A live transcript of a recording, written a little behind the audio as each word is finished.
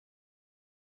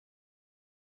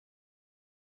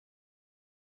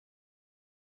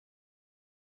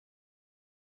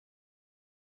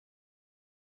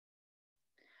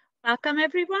Welcome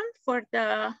everyone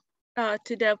to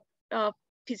the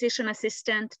Physician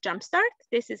Assistant Jumpstart.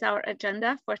 This is our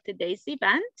agenda for today's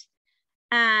event.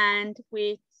 And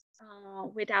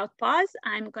without pause,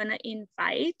 I'm gonna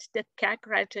invite the Keck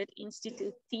Graduate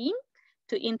Institute team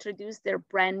to introduce their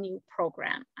brand new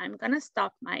program. I'm gonna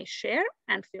stop my share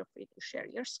and feel free to share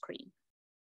your screen.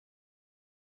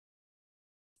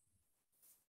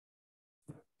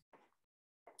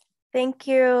 Thank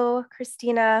you,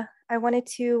 Christina. I wanted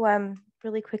to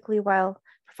really quickly, while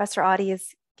Professor Audi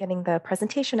is getting the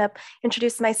presentation up,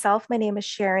 introduce myself. My name is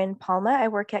Sharon Palma. I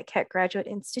work at Keck Graduate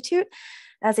Institute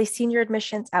as a senior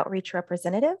admissions outreach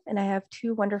representative, and I have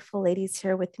two wonderful ladies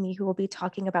here with me who will be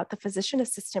talking about the physician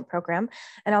assistant program,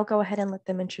 and I'll go ahead and let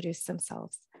them introduce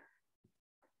themselves.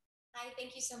 Hi,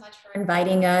 thank you so much for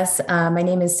inviting us. My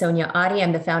name is Sonia Adi.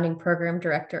 I'm the founding program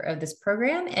director of this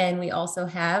program. And we also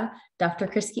have Dr.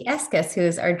 Krisky Eskas, who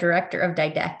is our director of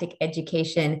didactic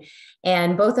education.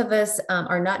 And both of us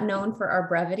are not known for our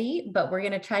brevity, but we're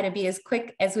going to try to be as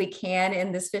quick as we can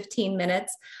in this 15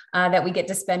 minutes that we get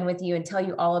to spend with you and tell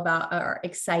you all about our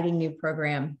exciting new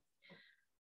program.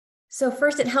 So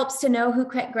first, it helps to know who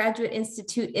Keck Graduate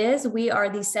Institute is. We are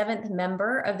the 7th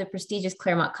member of the prestigious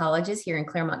Claremont Colleges here in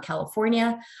Claremont,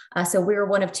 California. So we're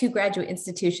one of 2 graduate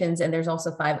institutions, and there's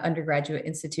also 5 undergraduate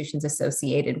institutions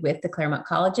associated with the Claremont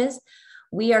Colleges.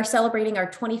 We are celebrating our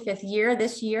 25th year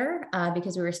this year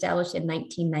because we were established in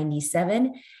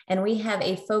 1997, and we have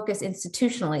a focus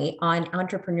institutionally on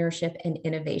entrepreneurship and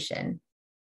innovation.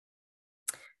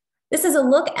 This is a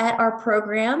look at our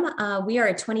program. We are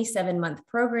a 27-month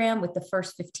program with the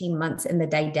first 15 months in the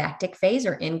didactic phase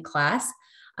or in class.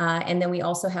 And then we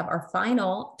also have our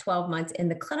final 12 months in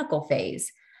the clinical phase.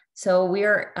 So we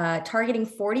are targeting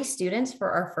 40 students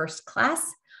for our first class,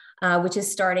 which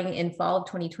is starting in fall of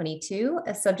 2022,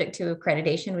 subject to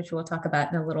accreditation, which we'll talk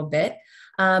about in a little bit.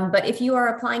 But if you are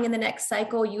applying in the next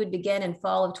cycle, you would begin in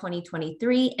fall of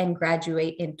 2023 and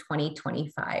graduate in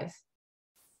 2025.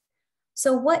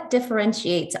 So what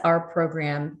differentiates our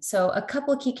program? So a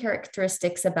couple of key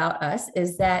characteristics about us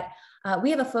is that we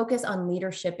have a focus on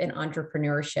leadership and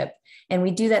entrepreneurship. And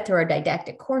we do that through our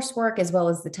didactic coursework, as well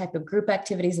as the type of group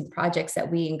activities and projects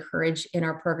that we encourage in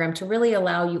our program to really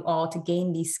allow you all to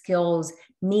gain these skills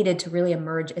needed to really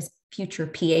emerge as future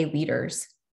PA leaders.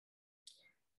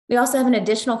 We also have an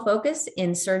additional focus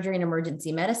in surgery and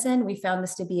emergency medicine. We found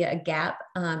this to be a gap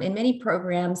in many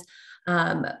programs,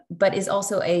 but is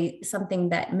also something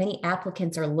that many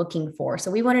applicants are looking for. So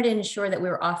we wanted to ensure that we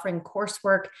were offering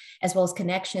coursework as well as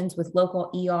connections with local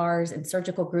ERs and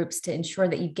surgical groups to ensure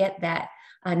that you get that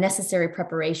necessary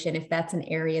preparation if that's an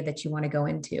area that you want to go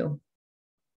into.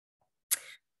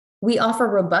 We offer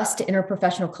robust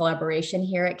interprofessional collaboration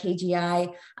here at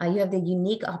KGI. You have the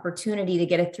unique opportunity to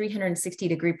get a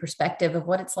 360-degree perspective of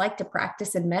what it's like to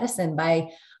practice in medicine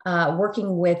by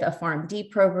working with a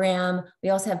PharmD program. We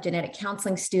also have genetic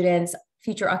counseling students,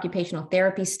 future occupational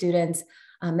therapy students,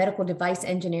 medical device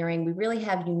engineering. We really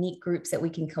have unique groups that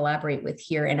we can collaborate with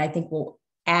here, and I think will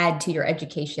add to your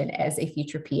education as a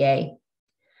future PA.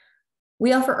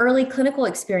 We offer early clinical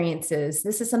experiences.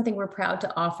 This is something we're proud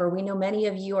to offer. We know many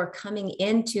of you are coming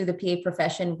into the PA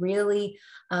profession really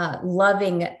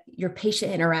loving your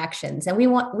patient interactions. And we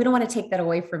don't want to take that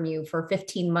away from you for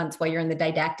 15 months while you're in the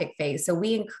didactic phase. So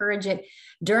we encourage it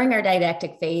during our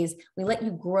didactic phase. We let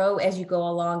you grow as you go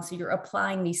along. So you're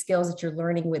applying these skills that you're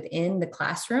learning within the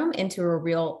classroom into a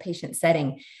real patient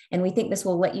setting. And we think this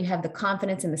will let you have the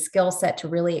confidence and the skill set to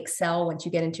really excel once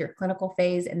you get into your clinical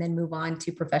phase and then move on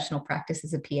to professional practice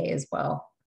as a PA as well.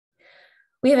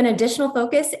 We have an additional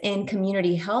focus in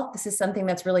community health. This is something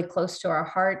that's really close to our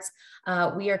hearts.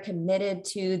 We are committed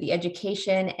to the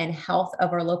education and health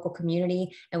of our local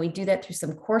community, and we do that through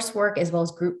some coursework as well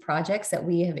as group projects that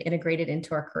we have integrated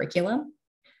into our curriculum.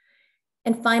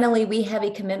 And finally, we have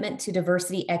a commitment to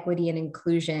diversity, equity, and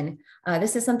inclusion.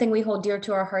 This is something we hold dear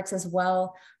to our hearts as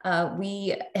well.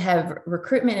 We have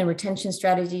recruitment and retention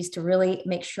strategies to really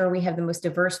make sure we have the most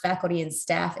diverse faculty and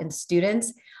staff and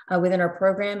students within our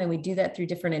program. And we do that through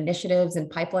different initiatives and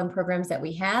pipeline programs that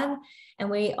we have. And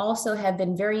we also have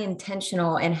been very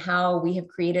intentional in how we have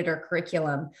created our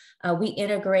curriculum. We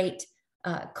integrate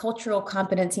cultural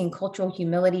competency and cultural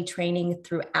humility training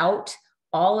throughout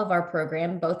all of our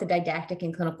program, both the didactic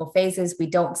and clinical phases. We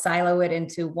don't silo it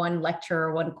into one lecture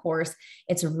or one course.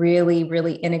 It's really,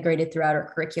 really integrated throughout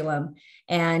our curriculum.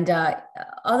 And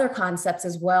other concepts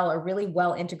as well are really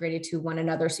well integrated to one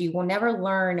another. So you will never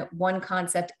learn one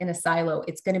concept in a silo.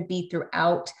 It's going to be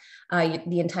throughout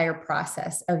the entire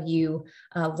process of you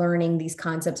learning these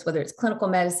concepts, whether it's clinical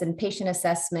medicine, patient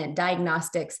assessment,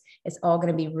 diagnostics. It's all going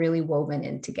to be really woven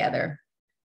in together.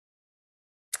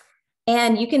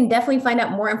 And you can definitely find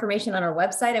out more information on our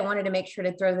website. I wanted to make sure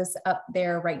to throw this up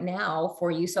there right now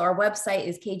for you. So our website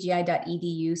is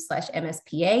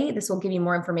kgi.edu/MSPA. This will give you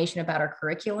more information about our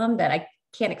curriculum that I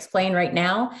can't explain right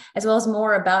now, as well as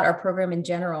more about our program in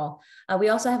general. We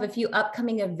also have a few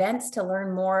upcoming events to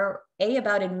learn more,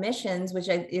 about admissions, which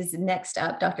is next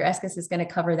up. Dr. Eskes is going to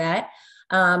cover that.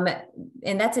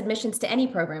 And that's admissions to any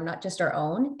program, not just our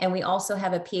own. And we also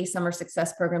have a PA Summer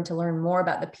Success Program to learn more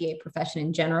about the PA profession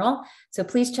in general. So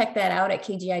please check that out at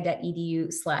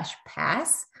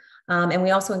kgi.edu/pass. And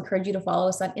we also encourage you to follow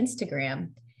us on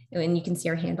Instagram, and you can see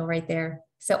our handle right there.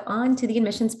 So on to the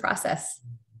admissions process.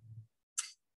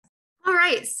 All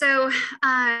right, so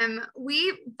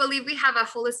we believe we have a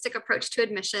holistic approach to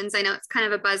admissions. I know it's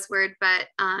kind of a buzzword, but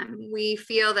we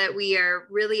feel that we are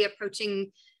really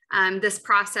approaching this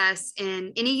process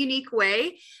in a unique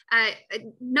way.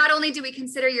 Not only do we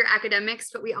consider your academics,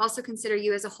 but we also consider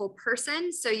you as a whole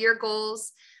person. So your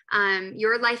goals,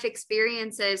 your life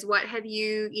experiences, what have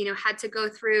you had to go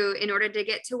through in order to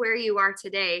get to where you are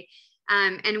today.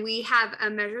 And we have a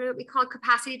measure that we call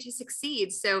capacity to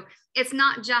succeed. So it's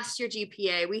not just your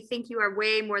GPA. We think you are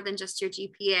way more than just your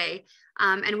GPA.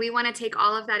 And we want to take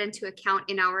all of that into account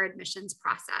in our admissions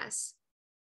process.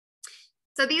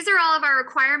 So these are all of our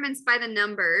requirements by the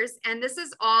numbers, and this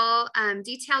is all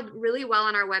detailed really well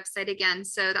on our website again.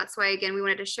 So that's why, again, we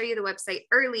wanted to show you the website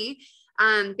early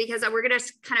because we're going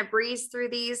to kind of breeze through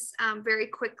these very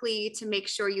quickly to make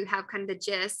sure you have kind of the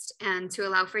gist and to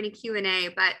allow for any Q&A.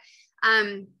 But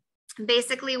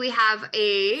basically we have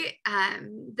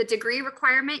the degree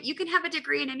requirement. You can have a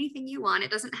degree in anything you want.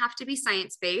 It doesn't have to be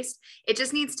science-based. It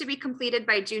just needs to be completed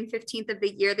by June 15th of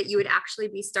the year that you would actually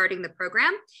be starting the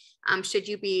program, should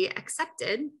you be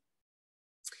accepted.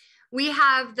 We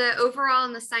have the overall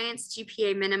and the science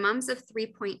GPA minimums of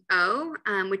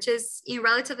 3.0, which is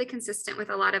relatively consistent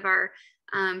with a lot of our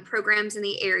programs in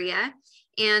the area.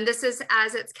 And this is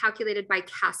as it's calculated by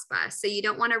CASPA. So you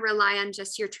don't want to rely on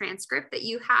just your transcript that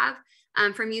you have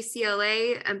from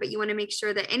UCLA, but you want to make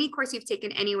sure that any course you've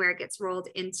taken anywhere gets rolled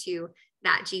into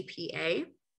that GPA.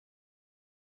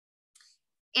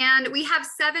 And we have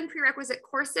 7 prerequisite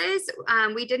courses.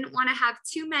 We didn't want to have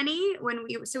too many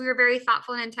so we were very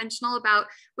thoughtful and intentional about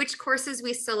which courses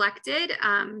we selected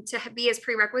to be as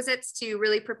prerequisites to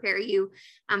really prepare you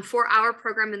for our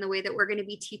program in the way that we're going to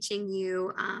be teaching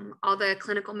you all the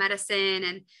clinical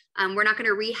medicine. And we're not going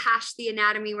to rehash the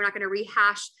anatomy. We're not going to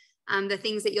rehash the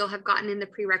things that you'll have gotten in the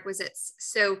prerequisites.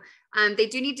 So they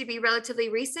do need to be relatively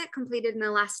recent, completed in the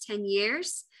last 10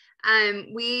 years.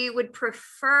 We would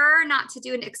prefer not to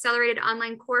do an accelerated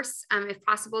online course, if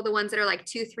possible, the ones that are like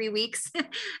 2-3 weeks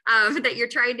that you're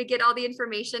trying to get all the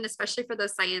information, especially for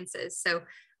those sciences. So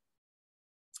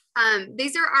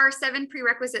these are our 7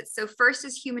 prerequisites. So first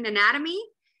is human anatomy,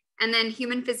 and then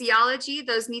human physiology.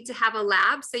 Those need to have a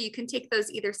lab. So you can take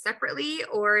those either separately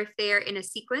or if they're in a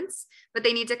sequence, but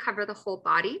they need to cover the whole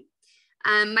body.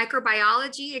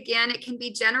 Microbiology, again, it can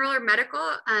be general or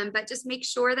medical, but just make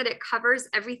sure that it covers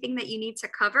everything that you need to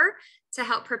cover to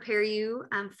help prepare you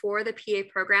for the PA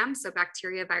program. So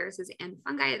bacteria, viruses, and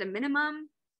fungi at a minimum.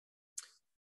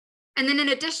 And then an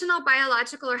additional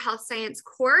biological or health science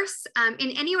course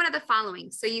in any one of the following.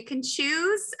 So you can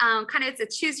choose, kind of it's a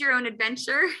choose your own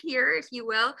adventure here, if you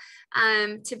will,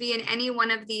 to be in any one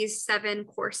of these 7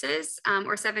 courses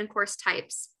or 7 course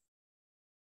types.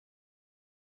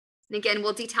 And again,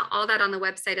 we'll detail all that on the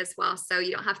website as well, so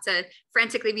you don't have to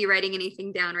frantically be writing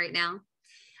anything down right now.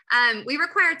 We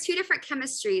require 2 different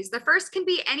chemistries. The first can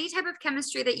be any type of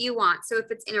chemistry that you want. So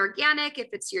if it's inorganic,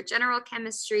 if it's your general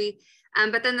chemistry,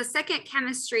 but then the second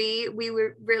chemistry, we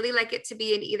would really like it to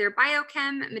be in either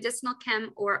biochem, medicinal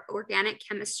chem, or organic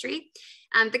chemistry.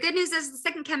 The good news is the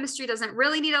second chemistry doesn't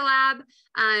really need a lab.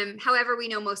 However, we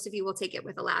know most of you will take it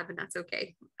with a lab, and that's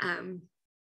okay.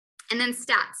 And then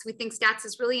stats. We think stats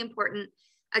is really important,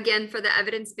 again, for the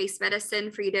evidence-based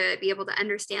medicine, for you to be able to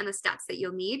understand the stats that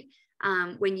you'll need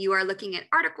when you are looking at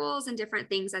articles and different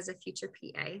things as a future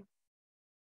PA.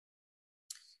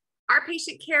 Our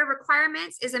patient care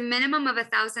requirements is a minimum of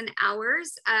 1,000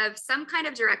 hours of some kind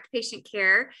of direct patient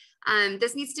care.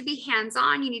 This needs to be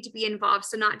hands-on. You need to be involved.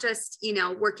 So not just,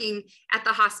 working at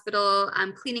the hospital,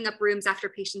 cleaning up rooms after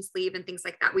patients leave and things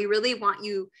like that. We really want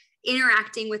you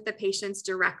interacting with the patients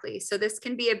directly. So this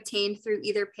can be obtained through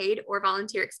either paid or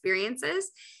volunteer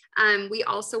experiences. We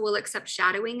also will accept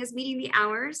shadowing as meeting the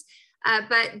hours.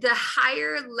 but the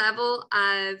higher level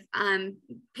of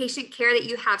patient care that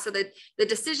you have, so the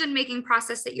decision-making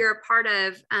process that you're a part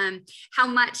of, how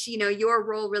much, you know, your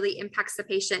role really impacts the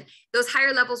patient, those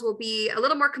higher levels will be a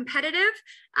little more competitive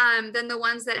than the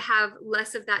ones that have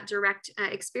less of that direct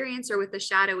experience or with the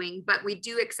shadowing. But we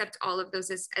do accept all of those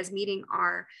as meeting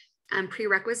our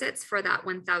prerequisites for that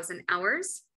 1,000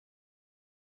 hours.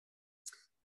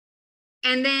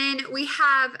 And then we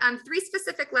have 3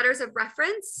 specific letters of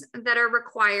reference that are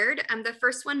required. The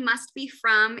first one must be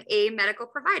from a medical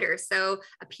provider, so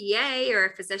a PA or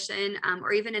a physician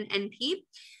or even an NP.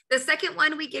 The second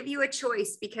one, we give you a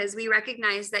choice because we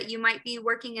recognize that you might be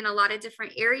working in a lot of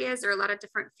different areas or a lot of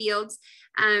different fields,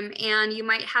 and you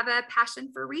might have a passion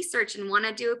for research and want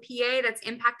to do a PA that's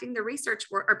impacting the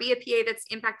research work, or be a PA that's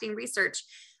impacting research.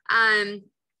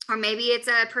 Or maybe it's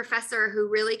a professor who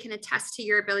really can attest to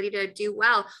your ability to do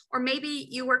well. Or maybe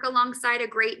you work alongside a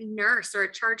great nurse or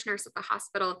a charge nurse at the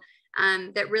hospital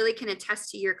that really can attest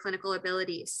to your clinical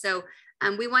abilities. So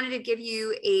we wanted to give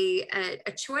you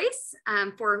a choice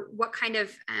for what kind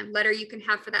of letter you can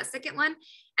have for that second one.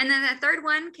 And then the third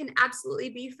one can absolutely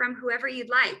be from whoever you'd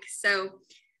like. So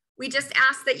we just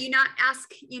ask that you not ask,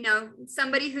 you know,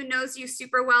 somebody who knows you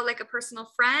super well, like a personal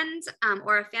friend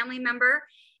or a family member.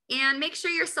 And make sure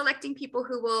you're selecting people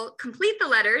who will complete the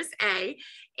letters, A,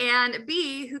 and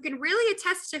B, who can really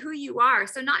attest to who you are.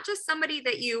 So not just somebody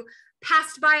that you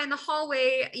passed by in the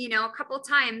hallway, you know, a couple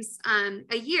times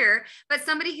a year, but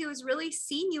somebody who has really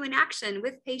seen you in action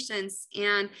with patients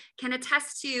and can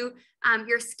attest to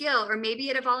your skill, or maybe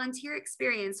at a volunteer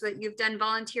experience that you've done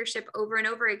volunteership over and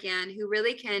over again, who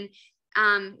really can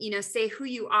you know, say who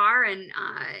you are and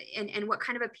what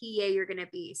kind of a PA you're going to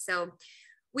be. So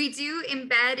we do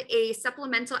embed a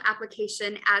supplemental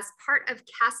application as part of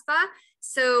CASPA.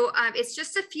 So it's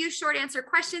just a few short answer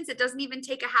questions. It doesn't even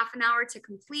take a half an hour to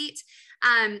complete,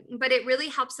 but it really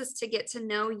helps us to get to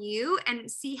know you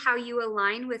and see how you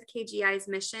align with KGI's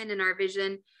mission and our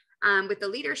vision with the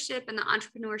leadership and the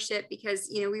entrepreneurship, because,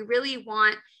 you know, we really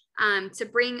want to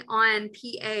bring on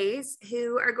PAs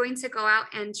who are going to go out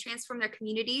and transform their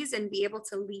communities and be able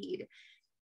to lead.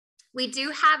 We do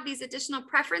have these additional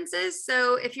preferences.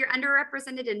 So if you're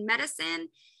underrepresented in medicine,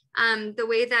 the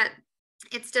way that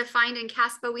it's defined in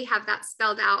CASPA, we have that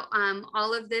spelled out,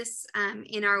 all of this on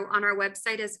our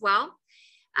website as well.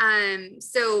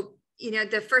 So, you know,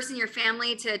 the first in your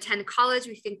family to attend college,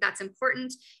 we think that's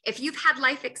important. If you've had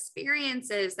life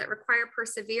experiences that require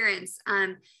perseverance,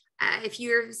 if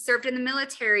you're served in the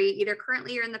military, either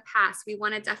currently or in the past, we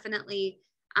want to definitely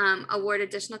award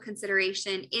additional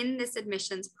consideration in this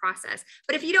admissions process.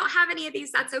 But if you don't have any of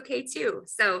these, that's okay too.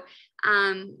 So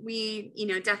we, you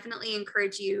know, definitely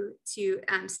encourage you to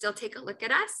still take a look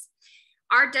at us.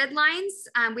 Our deadlines,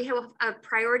 we have a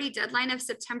priority deadline of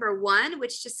September 1,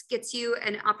 which just gets you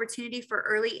an opportunity for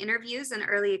early interviews and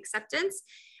early acceptance.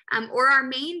 Or our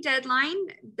main deadline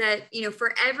that, you know,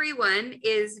 for everyone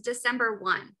is December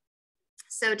 1.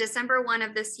 So December 1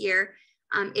 of this year.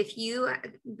 If you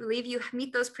believe you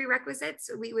meet those prerequisites,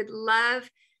 we would love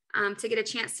to get a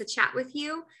chance to chat with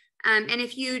you. And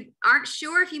if you aren't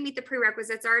sure if you meet the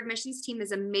prerequisites, our admissions team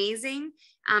is amazing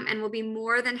and will be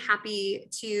more than happy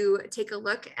to take a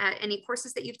look at any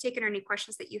courses that you've taken or any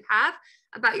questions that you have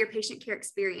about your patient care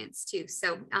experience too.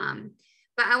 So,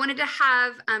 but I wanted to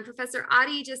have Professor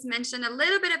Adi just mention a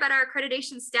little bit about our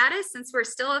accreditation status, since we're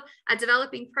still a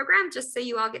developing program, just so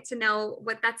you all get to know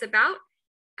what that's about.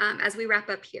 As we wrap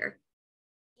up here.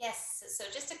 Yes, so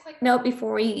just a quick note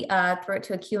before we throw it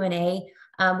to a Q&A.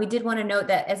 We did want to note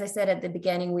that, as I said at the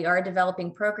beginning, we are a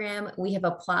developing program. We have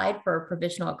applied for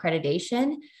provisional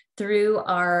accreditation through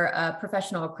our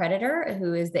professional accreditor,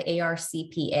 who is the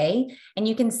ARCPA. And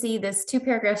you can see this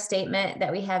 2-paragraph statement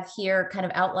that we have here kind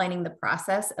of outlining the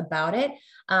process about it.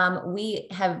 We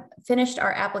have finished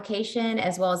our application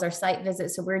as well as our site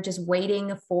visit. So we're just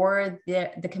waiting for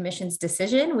the commission's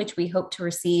decision, which we hope to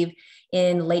receive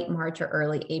in late March or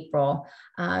early April.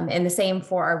 And the same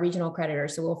for our regional accreditor.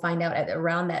 So we'll find out at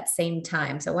around that same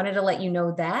time. So I wanted to let you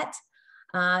know that.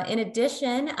 In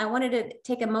addition, I wanted to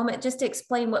take a moment just to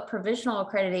explain what provisional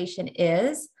accreditation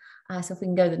is. So if we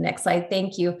can go to the next slide,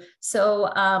 thank you.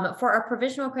 So for our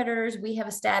provisional accreditors, we have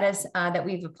a status that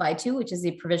we've applied to, which is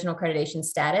the provisional accreditation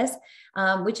status,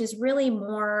 which is really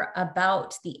more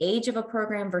about the age of a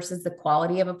program versus the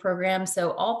quality of a program.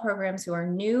 So all programs who are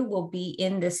new will be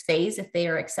in this phase if they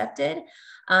are accepted.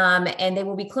 And they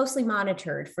will be closely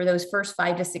monitored for those first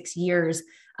 5 to 6 years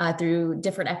through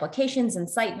different applications and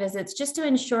site visits, just to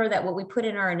ensure that what we put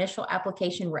in our initial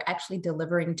application, we're actually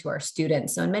delivering to our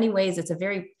students. So in many ways, it's a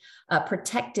very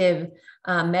protective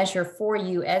measure for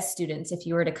you as students if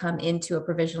you were to come into a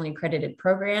provisionally accredited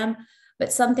program.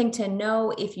 But something to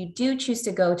know if you do choose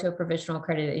to go to a provisional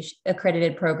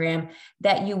accredited program,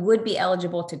 that you would be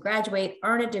eligible to graduate,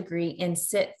 earn a degree, and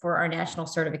sit for our national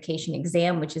certification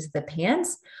exam, which is the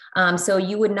PANCE. So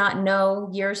you would not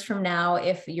know years from now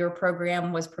if your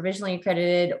program was provisionally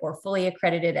accredited or fully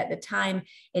accredited at the time.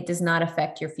 It does not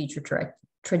affect your future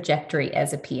trajectory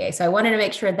as a PA. So I wanted to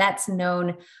make sure that's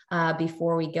known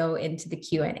before we go into the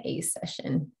Q&A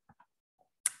session.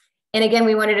 And again,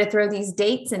 we wanted to throw these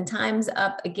dates and times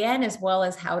up again, as well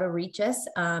as how to reach us.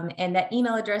 And that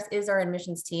email address is our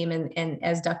admissions team. And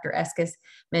as Dr. Eskes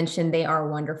mentioned, they are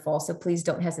wonderful. So please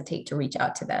don't hesitate to reach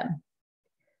out to them.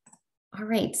 All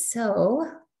right, so.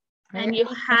 And you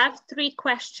have 3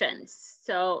 questions.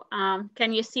 So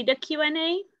can you see the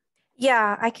Q&A?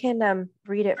 Yeah, I can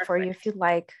read it Perfect. for you if you'd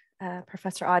like,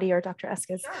 Professor Audi or Dr.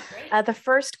 Eskes. Sure, The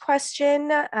first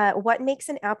question, what makes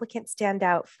an applicant stand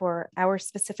out for our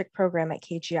specific program at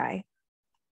KGI?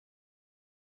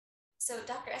 So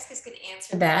Dr. Eskes could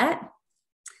answer that.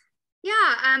 Yeah,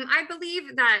 I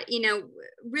believe that,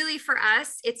 really for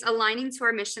us, it's aligning to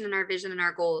our mission and our vision and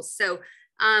our goals. So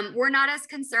we're not as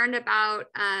concerned about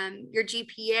your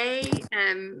GPA,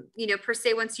 per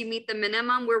se, once you meet the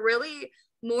minimum. We're really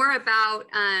more about,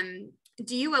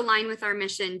 do you align with our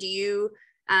mission? Do you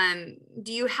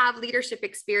have leadership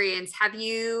experience? Have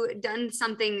you done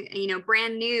something,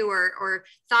 brand new or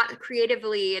thought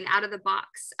creatively and out of the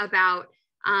box about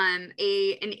an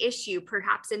issue,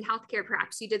 perhaps in healthcare?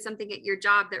 Perhaps you did something at your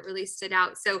job that really stood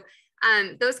out. So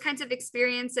those kinds of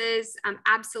experiences,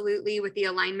 absolutely, with the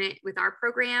alignment with our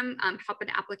program, help an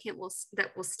applicant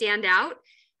that will stand out.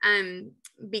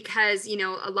 Because,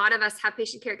 a lot of us have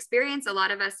patient care experience. A lot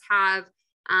of us have,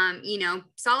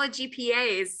 solid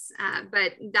GPAs,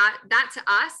 but that to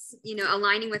us,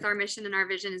 aligning with our mission and our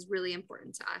vision is really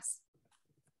important to us.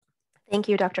 Thank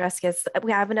you, Dr. Eskes.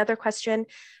 We have another question.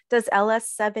 Does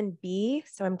LS7B,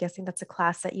 so I'm guessing that's a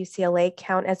class at UCLA,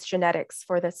 count as genetics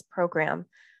for this program?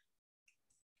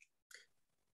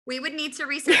 We would need to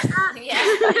research that.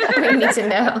 Yeah, we need to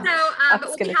know. So, but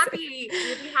we'll be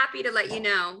happy to let you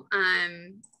know.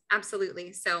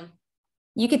 Absolutely. So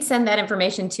you could send that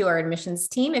information to our admissions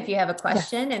team if you have a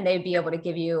question, and they'd be able to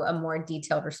give you a more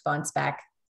detailed response back.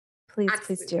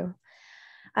 Please do.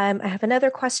 I have another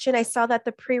question. I saw that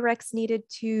the prereqs needed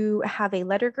to have a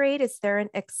letter grade. Is there an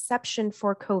exception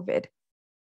for COVID?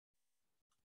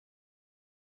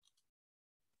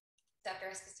 Dr.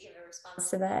 Eskes, do you have a response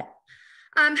to that?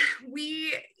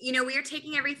 We are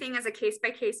taking everything as a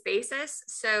case-by-case basis.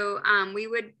 So we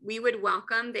would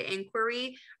welcome the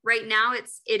inquiry. Right now,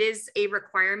 it is a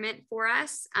requirement for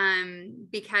us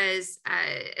because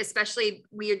especially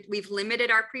we've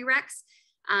limited our prereqs.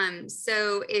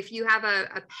 So if you have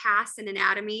a pass in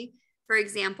anatomy, for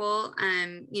example,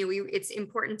 it's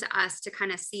important to us to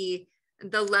kind of see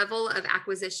the level of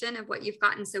acquisition of what you've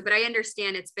gotten. So, but I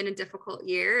understand it's been a difficult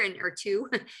year or two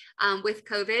with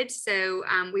COVID. So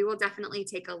we will definitely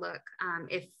take a look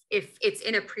if it's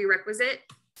in a prerequisite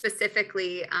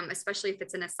specifically, especially if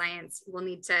it's in a science, we'll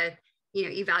need to,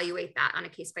 evaluate that on a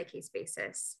case-by-case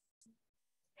basis.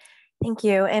 Thank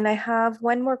you. And I have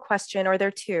one more question, or there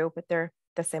are 2, but they're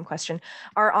the same question.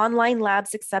 Are online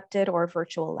labs accepted or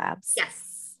virtual labs?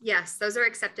 Yes, those are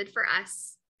accepted for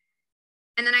us.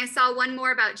 And then I saw one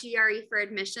more about GRE for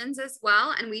admissions as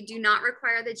well. And we do not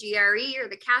require the GRE or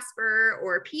the CASPER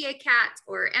or PA-CAT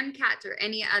or MCAT or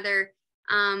any other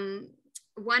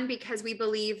one, because we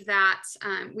believe that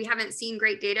we haven't seen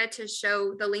great data to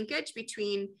show the linkage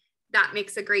between that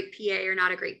makes a great PA or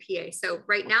not a great PA. So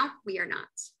right now we are not.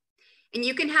 And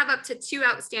you can have up to 2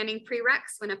 outstanding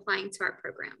prereqs when applying to our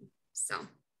program. So,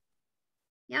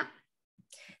 yeah.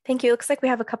 Thank you. Looks like we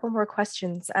have a couple more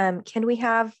questions. Can we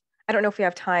have, I don't know if we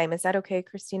have time. Is that okay,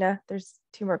 Christina? There's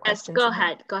 2 more questions.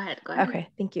 Yes, go ahead. Okay,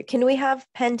 thank you. Can we have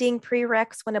pending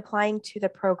prereqs when applying to the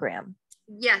program?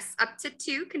 Yes, up to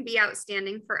 2 can be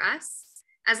outstanding for us,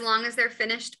 as long as they're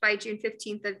finished by June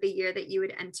 15th of the year that you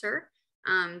would enter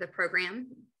the program.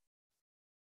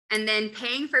 And then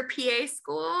paying for PA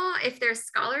school, if there's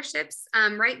scholarships,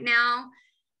 right now,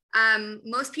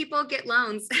 most people get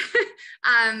loans,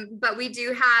 but we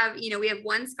do have, we have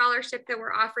 1 scholarship that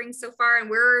we're offering so far, and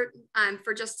we're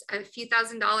for just a few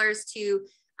 $1,000s to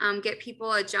get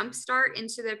people a Jumpstart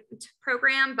into the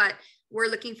program, but we're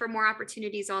looking for more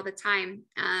opportunities all the time.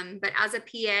 But as a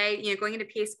PA, going into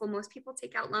PA school, most people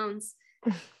take out loans.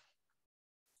 So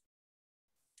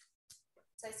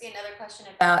I see another question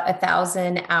about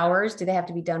 1,000 hours. Do they have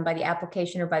to be done by the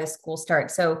application or by the school start?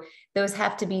 So those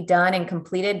have to be done and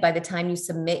completed by the time you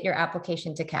submit your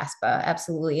application to CASPA.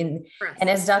 Absolutely. And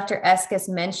as Dr. Eskes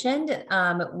mentioned,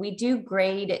 we do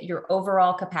grade your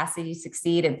overall capacity to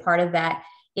succeed. And part of that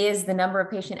is the number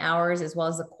of patient hours as well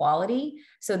as the quality.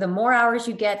 So the more hours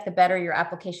you get, the better your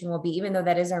application will be, even though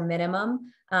that is our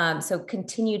minimum. So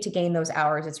continue to gain those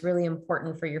hours. It's really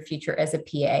important for your future as a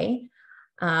PA.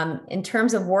 In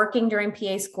terms of working during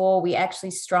PA school, we actually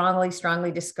strongly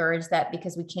discourage that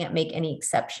because we can't make any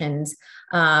exceptions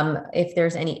if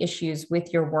there's any issues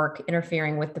with your work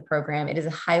interfering with the program. It is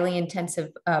a highly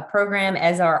intensive program,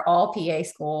 as are all PA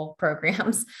school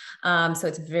programs. So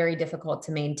it's very difficult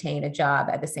to maintain a job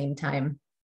at the same time.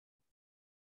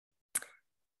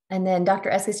 And then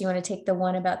Dr. Eskes, you want to take the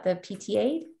one about the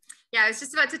PTA? Yeah, I was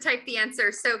just about to type the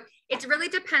answer. So it really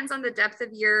depends on the depth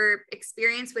of your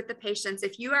experience with the patients.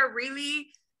 If you are really,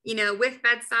 with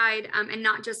bedside and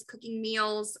not just cooking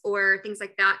meals or things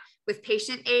like that with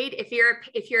patient aid, if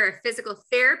you're a physical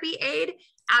therapy aide,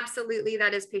 absolutely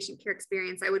that is patient care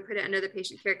experience. I would put it under the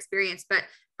patient care experience. But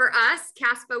for us,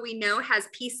 CASPA, we know has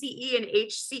PCE and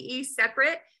HCE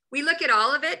separate. We look at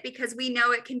all of it because we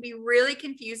know it can be really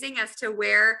confusing as to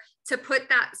where to put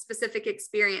that specific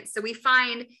experience. So we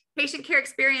find patient care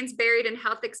experience buried in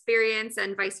health experience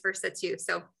and vice versa too.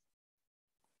 So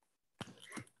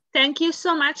thank you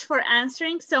so much for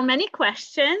answering so many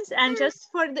questions. And just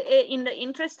in the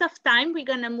interest of time, we're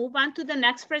gonna move on to the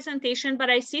next presentation, but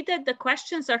I see that the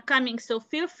questions are coming. So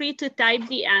feel free to type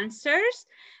the answers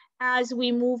as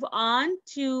we move on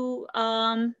to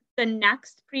the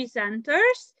next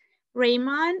presenters.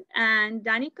 Raymond and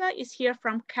Danica is here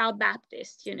from Cal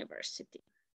Baptist University.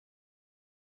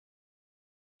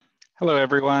 Hello,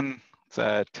 everyone. It's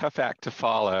a tough act to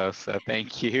follow, so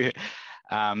thank you.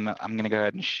 I'm going to go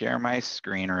ahead and share my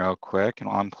screen real quick, and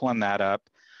while I'm pulling that up,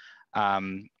 I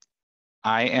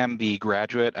am the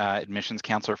graduate admissions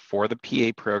counselor for the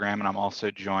PA program, and I'm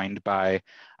also joined by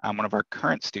one of our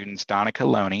current students, Danica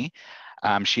Loney.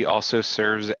 She also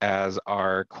serves as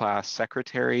our class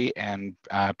secretary and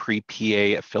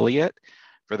pre-PA affiliate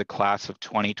for the class of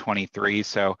 2023.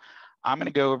 So I'm going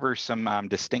to go over some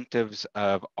distinctives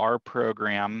of our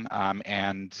program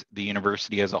and the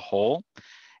university as a whole.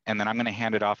 And then I'm going to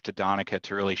hand it off to Danica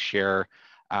to really share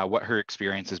what her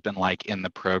experience has been like in the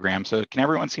program. So can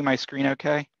everyone see my screen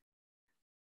okay?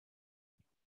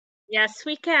 Yes,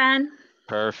 we can.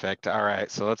 Perfect. All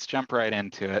right, so let's jump right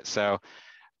into it. So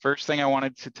first thing I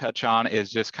wanted to touch on is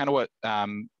just kind of what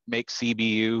makes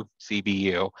CBU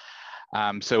CBU.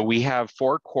 So we have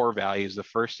 4 core values. The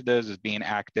first of those is being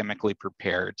academically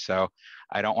prepared. So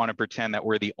I don't want to pretend that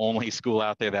we're the only school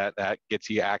out there that gets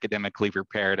you academically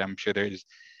prepared. I'm sure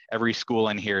every school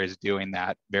in here is doing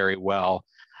that very well.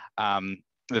 The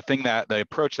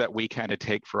approach that we kind of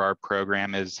take for our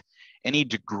program is any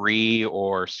degree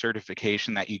or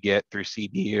certification that you get through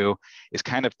CBU is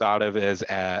kind of thought of as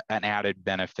an added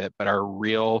benefit, but our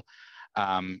real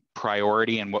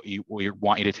priority and what we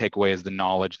want you to take away is the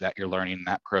knowledge that you're learning in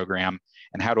that program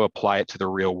and how to apply it to the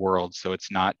real world. So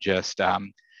it's not just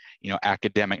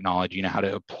academic knowledge, how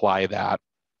to apply that.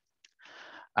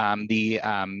 The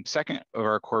second of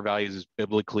our core values is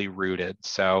biblically rooted.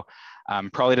 So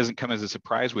probably doesn't come as a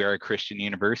surprise. We are a Christian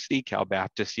university, Cal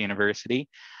Baptist University.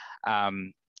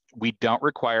 We don't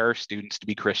require our students to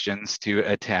be Christians to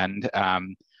attend.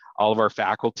 All of our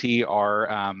faculty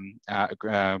are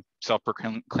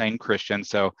self-proclaimed Christians,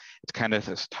 so it's kind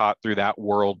of taught through that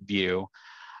worldview.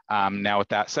 Now, with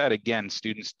that said, again,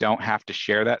 students don't have to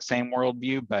share that same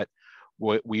worldview, but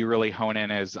what we really hone in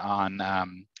is on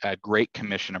a Great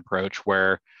Commission approach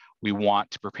where we want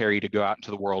to prepare you to go out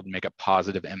into the world and make a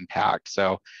positive impact.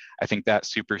 So I think that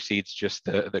supersedes just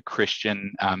the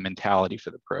Christian mentality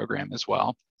for the program as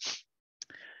well.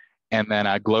 And then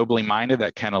globally minded,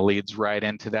 that kind of leads right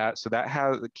into that. So that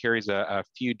carries a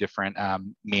few different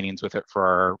meanings with it for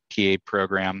our PA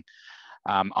program.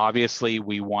 Obviously,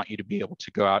 we want you to be able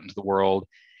to go out into the world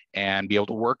and be able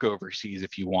to work overseas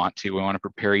if you want to. We want to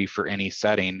prepare you for any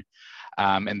setting.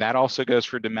 And that also goes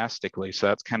for domestically. So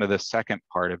that's kind of the second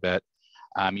part of it.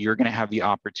 You're going to have the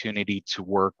opportunity to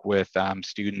work with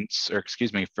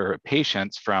for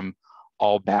patients from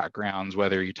all backgrounds,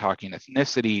 whether you're talking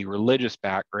ethnicity, religious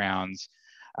backgrounds,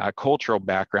 cultural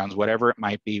backgrounds, whatever it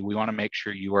might be. We want to make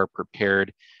sure you are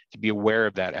prepared to be aware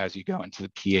of that as you go into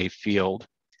the PA field.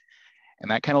 And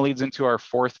that kind of leads into our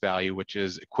fourth value, which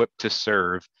is equipped to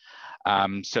serve.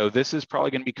 So this is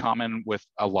probably going to be common with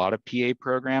a lot of PA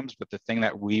programs, but the thing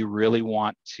that we really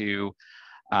want to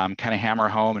kind of hammer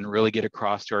home and really get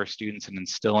across to our students and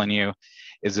instill in you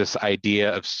is this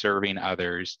idea of serving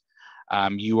others.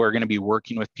 You are going to be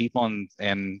working with people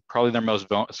in probably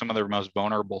some of their most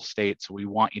vulnerable states. So we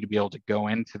want you to be able to go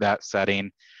into that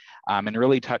setting and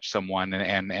really touch someone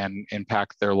and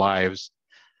impact their lives.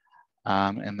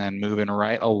 And then moving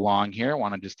right along here, I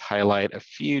want to just highlight a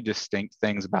few distinct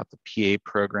things about the PA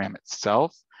program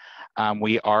itself.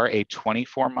 We are a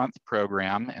 24-month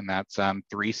program, and that's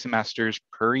 3 semesters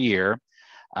per year.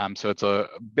 So it's a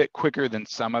bit quicker than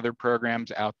some other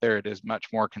programs out there. It is much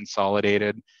more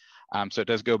consolidated. So it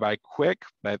does go by quick,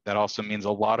 but that also means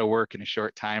a lot of work in a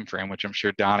short time frame, which I'm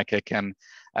sure Donica can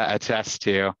attest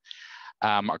to.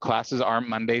 Our classes are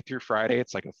Monday through Friday.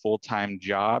 It's like a full-time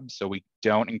job. So we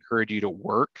don't encourage you to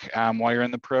work while you're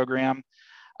in the program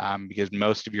because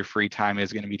most of your free time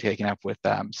is going to be taken up with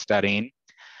studying.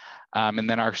 And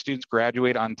then our students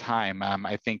graduate on time.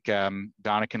 I think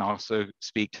Donna can also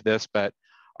speak to this, but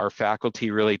our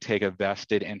faculty really take a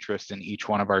vested interest in each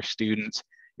one of our students.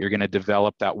 You're going to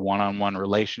develop that one-on-one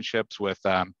relationships with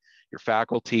your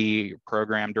faculty, your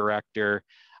program director.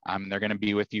 They're going to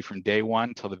be with you from day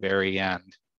one till the very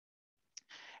end.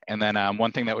 And then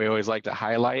one thing that we always like to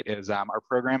highlight is our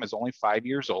program is only 5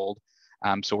 years old,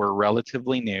 so we're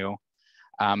relatively new.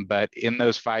 But in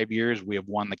those 5 years, we have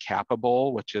won the Kappa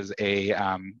Bowl, which is a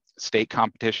state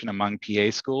competition among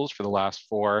PA schools for the last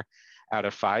 4 out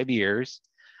of 5 years.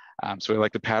 So we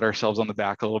like to pat ourselves on the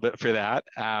back a little bit for that.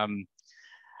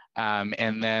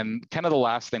 And then kind of the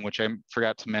last thing, which I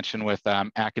forgot to mention with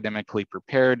academically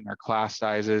prepared and our class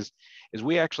sizes, is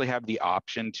we actually have the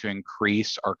option to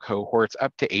increase our cohorts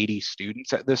up to 80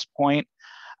 students at this point.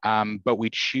 But we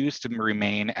choose to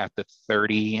remain at the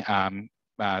 30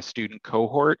 student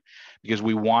cohort because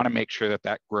we want to make sure that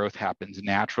that growth happens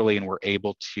naturally and we're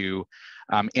able to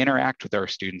interact with our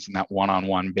students in that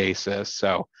one-on-one basis.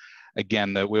 So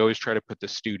again, we always try to put the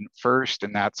student first,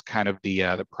 and that's kind of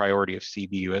the priority of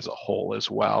CBU as a whole as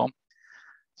well.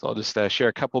 So I'll just share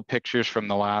a couple pictures from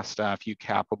the last few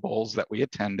Kappa Bowls that we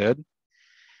attended.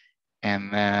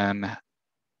 And then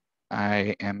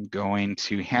I am going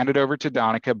to hand it over to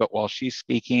Donica, but while she's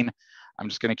speaking, I'm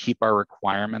just going to keep our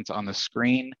requirements on the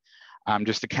screen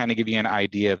just to kind of give you an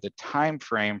idea of the time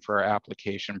frame for our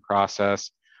application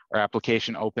process. Our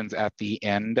application opens at the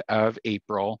end of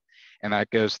April, and that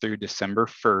goes through December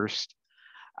 1st.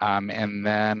 And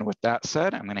then with that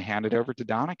said, I'm going to hand it over to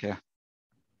Donica.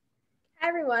 Hi,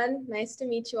 everyone. Nice to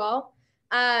meet you all.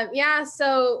 Yeah,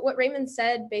 so what Raymond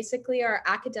said, basically are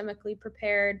academically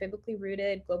prepared, biblically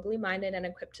rooted, globally minded, and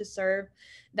equipped to serve.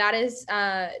 That is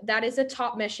a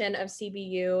top mission of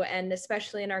CBU, and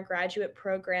especially in our graduate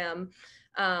program,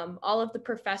 all of the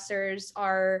professors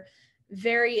are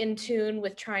very in tune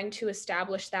with trying to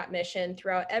establish that mission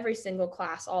throughout every single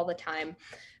class all the time,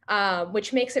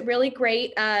 which makes it really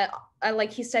great.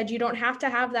 Like he said, you don't have to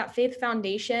have that faith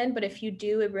foundation, but if you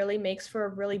do, it really makes for a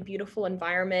really beautiful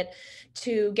environment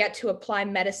to get to apply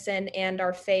medicine and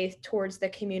our faith towards the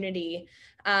community.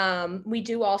 We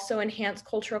do also enhance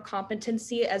cultural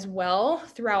competency as well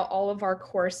throughout all of our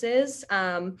courses.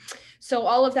 So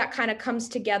all of that kind of comes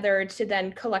together to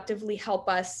then collectively help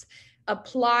us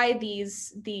apply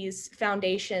these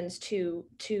foundations to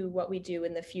what we do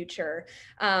in the future.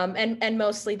 And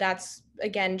mostly that's,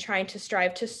 again, trying to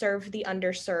strive to serve the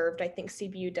underserved. I think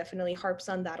CBU definitely harps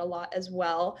on that a lot as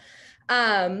well.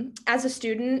 As a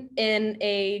student in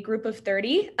a group of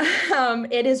 30,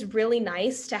 it is really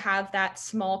nice to have that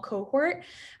small cohort.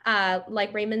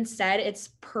 Like Raymond said, it's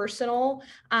personal.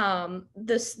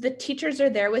 The teachers are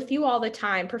there with you all the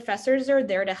time. Professors are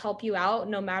there to help you out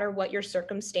no matter what your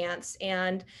circumstance.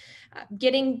 And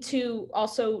getting to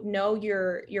also know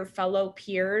your fellow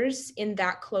peers in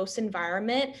that close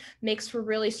environment makes for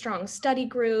really strong study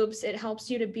groups. It helps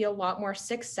you to be a lot more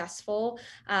successful.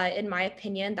 In my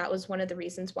opinion, that was one of the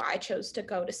reasons why I chose to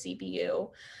go to CBU.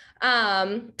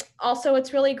 Also,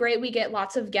 it's really great. We get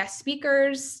lots of guest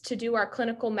speakers to do our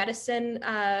clinical medicine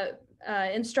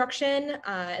instruction,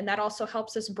 and that also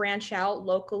helps us branch out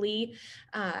locally.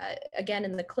 Again,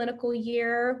 in the clinical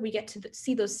year, we get to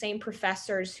see those same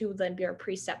professors who then be our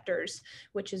preceptors,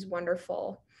 which is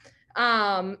wonderful.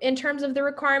 In terms of the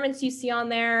requirements you see on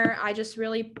there, I just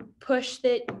really push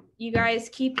that you guys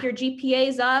keep your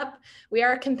GPAs up. We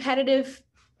are a competitive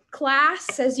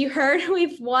class. As you heard,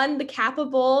 we've won the Kappa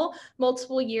Bowl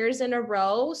multiple years in a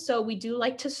row. So we do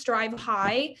like to strive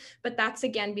high, but that's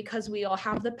again because we all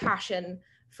have the passion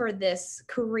for this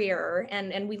career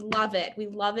and we love it. We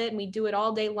love it and we do it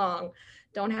all day long.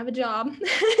 don't have a job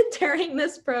during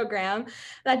this program,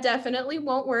 that definitely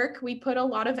won't work. We put a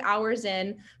lot of hours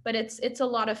in, but it's a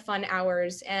lot of fun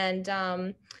hours. And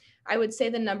I would say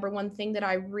the number one thing that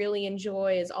I really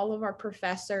enjoy is all of our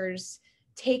professors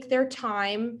take their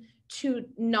time to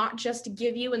not just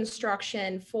give you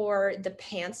instruction for the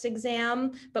PANCE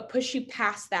exam, but push you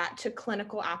past that to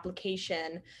clinical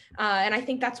application. And I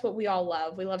think that's what we all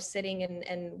love. We love sitting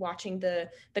and watching the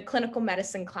clinical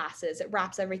medicine classes. It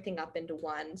wraps everything up into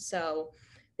one. So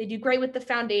they do great with the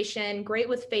foundation, great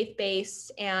with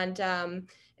faith-based, and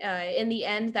in the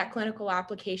end, that clinical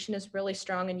application is really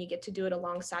strong and you get to do it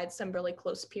alongside some really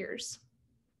close peers.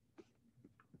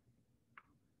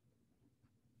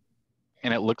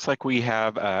 And it looks like we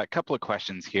have a couple of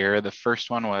questions here. The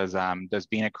first one was, does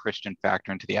being a Christian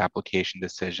factor into the application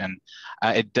decision?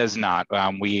 It does not.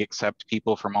 We accept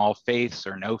people from all faiths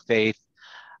or no faith.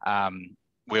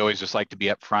 We always just like to be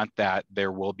upfront that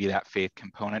there will be that faith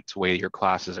component to the way your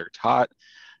classes are taught,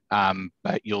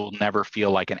 but you'll never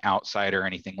feel like an outsider or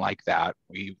anything like that.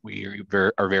 We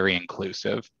are very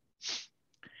inclusive.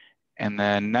 And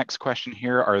then next question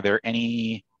here, are there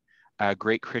any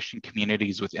great Christian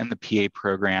communities within the PA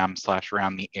program /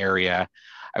 around the area?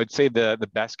 I would say the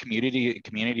best community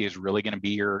is really going to be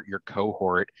your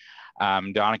cohort.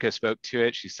 Donica spoke to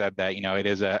it. She said that, you know, it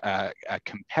is a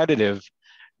competitive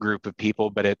group of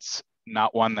people, but it's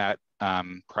not one that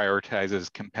prioritizes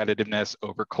competitiveness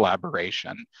over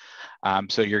collaboration.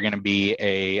 So you're going to be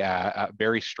a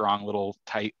very strong little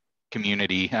tight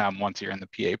community once you're in the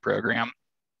PA program.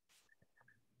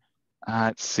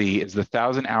 Let's see, is the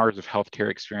 1,000 hours of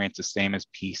healthcare experience the same as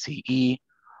PCE,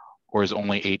 or is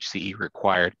only HCE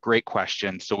required? Great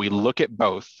question. So we look at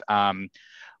both.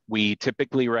 We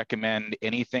typically recommend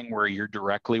anything where you're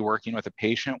directly working with a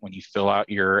patient when you fill out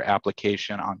your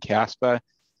application on CASPA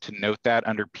to note that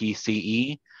under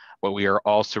PCE, but we are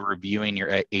also reviewing your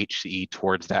HCE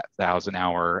towards that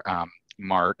 1,000-hour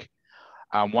mark.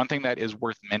 One thing that is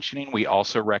worth mentioning, we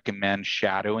also recommend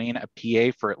shadowing a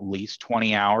PA for at least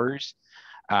 20 hours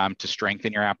to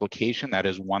strengthen your application. That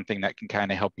is one thing that can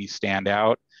kind of help you stand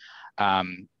out.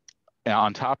 And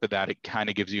on top of that, it kind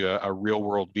of gives you a real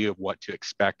world view of what to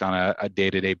expect on a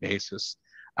day-to-day basis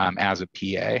as a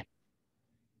PA.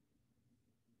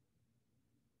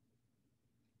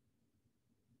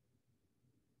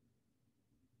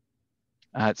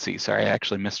 Let's see, sorry, I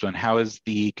actually missed one. How is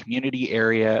the community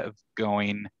area of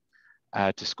going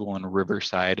to school in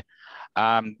Riverside?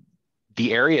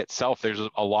 The area itself, there's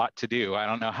a lot to do. I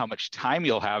don't know how much time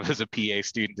you'll have as a PA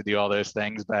student to do all those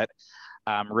things, but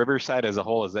Riverside as a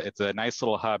whole, it's a nice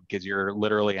little hub because you're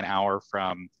literally an hour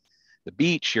from the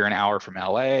beach, you're an hour from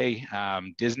LA,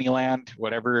 Disneyland,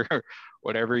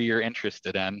 whatever you're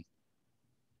interested in.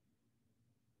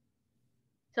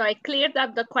 So I cleared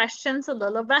up the questions a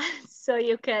little bit so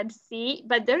you can see,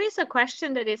 but there is a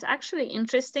question that is actually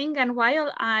interesting. And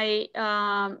while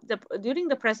during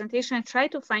the presentation, I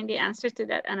tried to find the answer to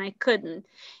that and I couldn't.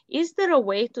 Is there a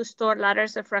way to store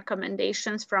letters of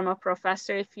recommendations from a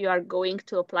professor if you are going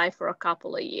to apply for a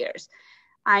couple of years?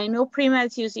 I know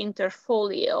pre-meds use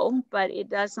Interfolio, but it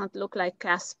does not look like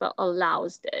CASPA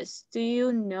allows this. Do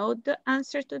you know the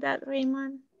answer to that,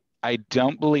 Raymond? I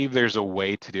don't believe there's a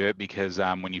way to do it because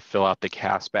when you fill out the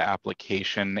CASPA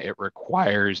application, it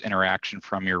requires interaction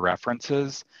from your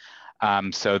references.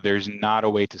 So there's not a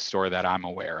way to store that I'm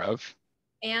aware of.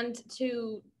 And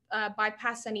to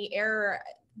bypass any error,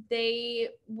 they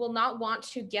will not want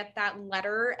to get that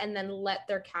letter and then let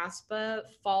their CASPA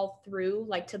fall through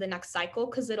like to the next cycle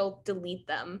because it'll delete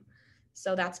them.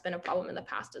 So that's been a problem in the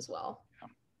past as well.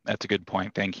 That's a good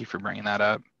point. Thank you for bringing that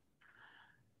up.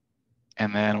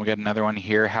 And then we got another one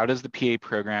here. How does the PA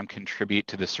program contribute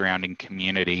to the surrounding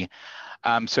community?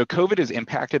 So COVID has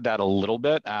impacted that a little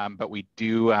bit, but we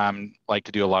do like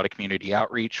to do a lot of community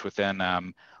outreach within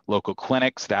local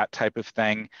clinics, that type of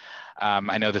thing.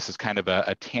 I know this is kind of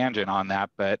a tangent on that,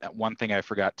 but one thing I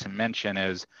forgot to mention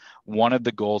is one of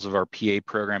the goals of our PA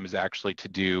program is actually to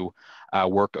do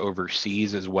work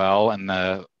overseas as well. And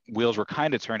the wheels were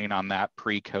kind of turning on that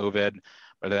pre-COVID,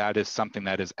 but that is something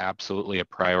that is absolutely a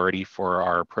priority for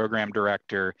our program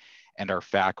director and our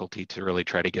faculty to really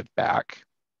try to give back.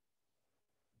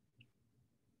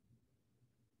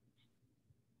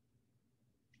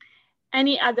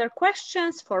 Any other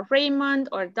questions for Raymond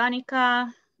or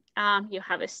Danica? You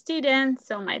have a student,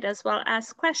 so might as well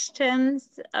ask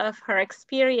questions of her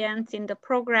experience in the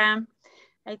program.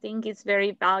 I think it's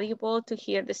very valuable to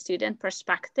hear the student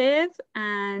perspective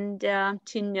and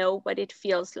to know what it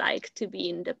feels like to be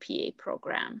in the PA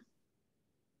program.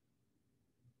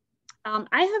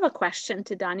 I have a question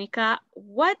to Danica.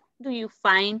 What do you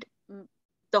find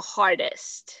the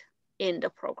hardest in the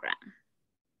program?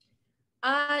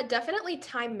 Definitely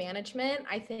time management,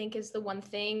 I think, is the one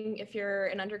thing. If you're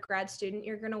an undergrad student,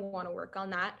 you're going to want to work on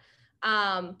that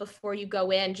before you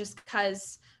go in, just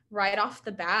because right off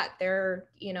the bat, they're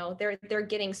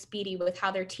getting speedy with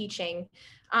how they're teaching,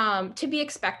 to be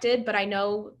expected. But I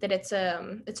know that it's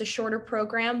a shorter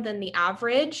program than the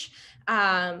average.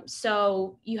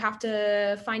 So you have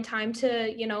to find time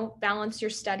to, balance your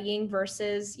studying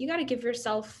versus you got to give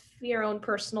yourself your own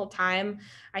personal time.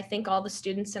 I think all the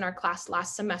students in our class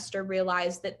last semester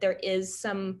realized that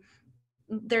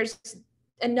there's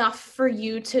enough for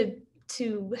you to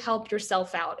help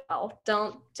yourself out.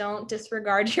 Don't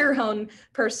disregard your own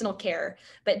personal care,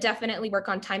 but definitely work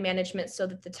on time management so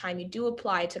that the time you do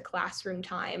apply to classroom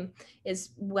time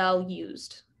is well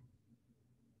used.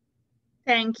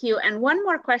 Thank you. And one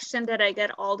more question that I get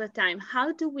all the time.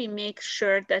 How do we make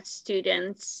sure that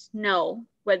students know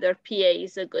whether PA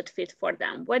is a good fit for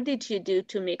them? What did you do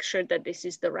to make sure that this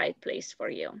is the right place for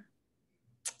you?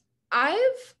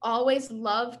 I've always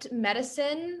loved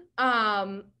medicine.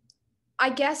 I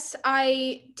guess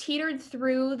I teetered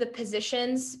through the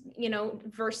positions,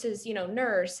 versus,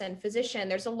 nurse and physician.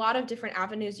 There's a lot of different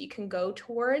avenues you can go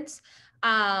towards.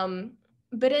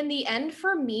 But in the end,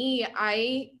 for me,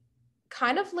 I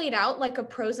kind of laid out like a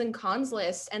pros and cons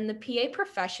list, and the PA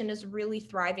profession is really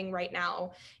thriving right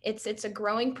now. It's a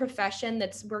growing profession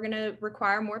we're going to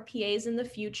require more PAs in the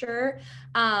future.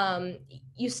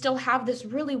 You still have this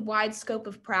really wide scope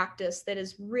of practice that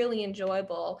is really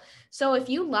enjoyable. So if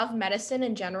you love medicine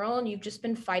in general and you've just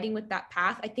been fighting with that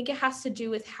path, I think it has to do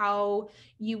with how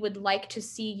you would like to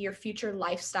see your future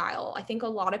lifestyle. I think a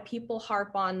lot of people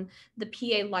harp on the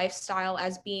PA lifestyle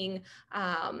as being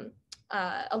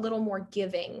a little more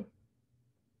giving.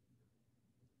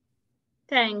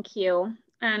 Thank you.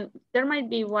 And there might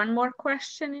be one more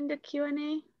question in the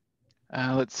Q&A.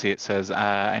 Let's see, it says,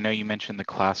 I know you mentioned the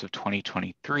class of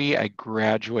 2023. I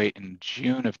graduate in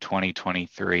June of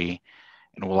 2023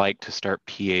 and would like to start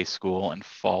PA school in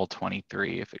fall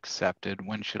 23 if accepted.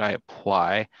 When should I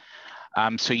apply?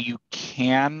 So you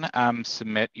can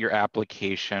submit your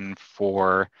application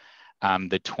for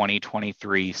the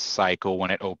 2023 cycle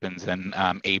when it opens in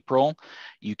April.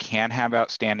 You can have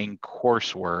outstanding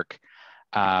coursework.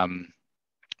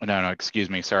 No, excuse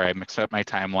me, sorry, I mixed up my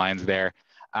timelines there.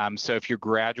 So if you're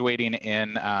graduating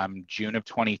in June of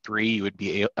 23, you would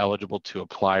be eligible to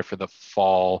apply for the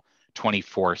fall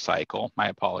 24 cycle. My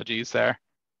apologies there.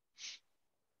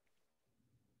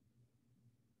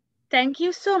 Thank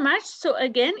you so much. So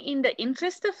again, in the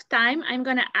interest of time, I'm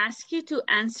going to ask you to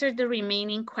answer the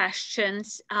remaining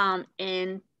questions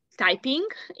in typing,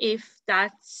 if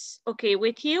that's okay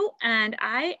with you. And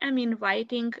I am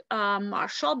inviting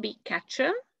Marshall B.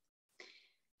 Ketchum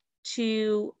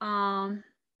to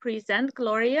present.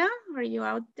 Gloria, are you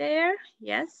out there?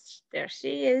 Yes, there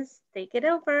she is. Take it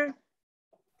over.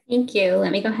 Thank you.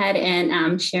 Let me go ahead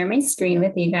and share my screen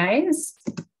with you guys.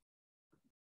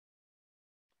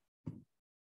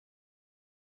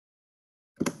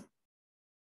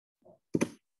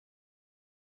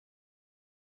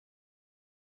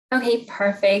 Okay,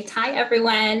 perfect. Hi,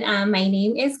 everyone. My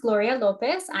name is Gloria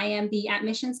Lopez. I am the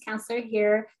admissions counselor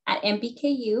here at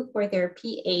MBKU for their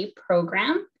PA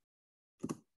program.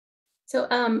 So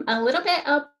a little bit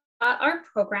about our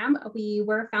program. We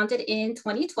were founded in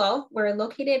 2012. We're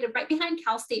located right behind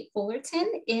Cal State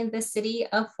Fullerton in the city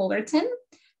of Fullerton.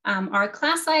 Our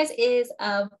class size is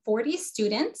of 40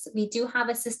 students. We do have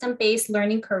a system-based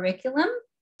learning curriculum.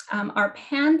 Our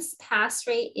PANS pass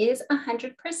rate is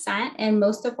 100%, and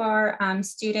most of our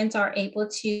students are able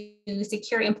to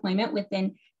secure employment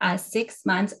within 6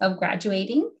 months of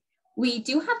graduating. We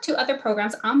do have 2 other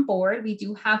programs on board. We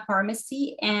do have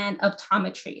pharmacy and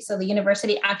optometry. So the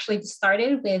university actually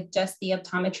started with just the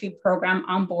optometry program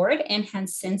on board and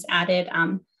has since added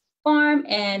pharm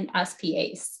and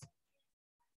SPAs.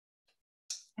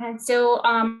 And so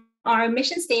our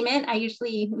mission statement,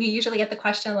 we usually get the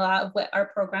question a lot of what our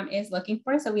program is looking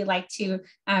for. So we like to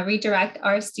redirect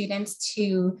our students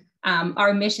to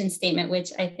our mission statement,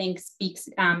 which I think speaks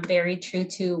very true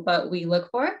to what we look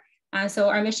for. So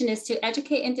our mission is to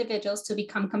educate individuals to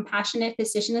become compassionate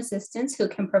physician assistants who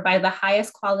can provide the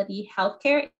highest quality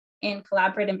healthcare in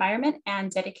collaborative environment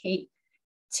and dedicate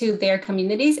to their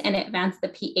communities and advance the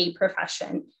PA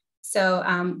profession.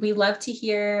 So we love to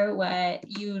hear what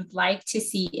you'd like to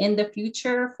see in the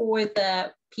future for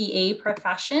the PA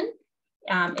profession.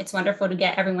 It's wonderful to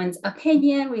get everyone's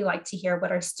opinion. We like to hear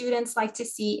what our students like to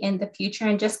see in the future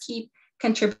and just keep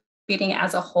contributing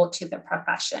as a whole to the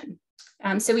profession.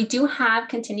 So we do have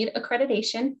continued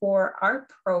accreditation for our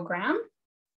program.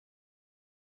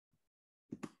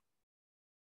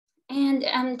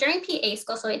 And during PA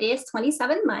school, so it is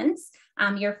 27 months.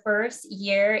 Your first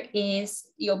year is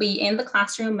you'll be in the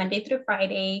classroom Monday through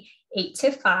Friday, 8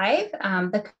 to 5.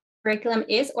 The curriculum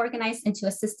is organized into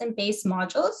a system-based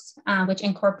modules, which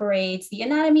incorporates the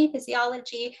anatomy,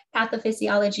 physiology,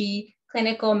 pathophysiology,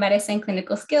 clinical medicine,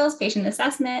 clinical skills, patient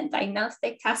assessment,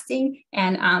 diagnostic testing,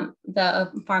 and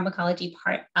the pharmacology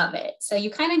part of it. So you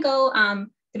kind of go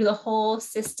through the whole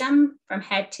system from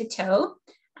head to toe.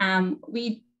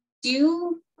 We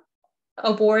do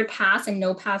award pass and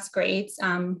no pass grades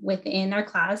within our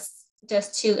class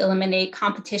just to eliminate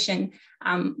competition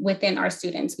within our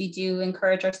students. We do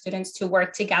encourage our students to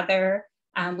work together.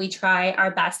 We try our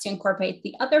best to incorporate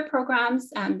the other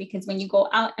programs because when you go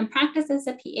out and practice as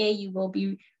a PA, you will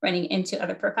be running into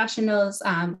other professionals,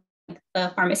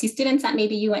 the pharmacy students that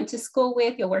maybe you went to school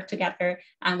with. You'll work together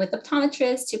with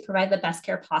optometrists to provide the best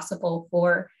care possible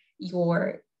for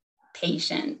your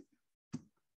patient.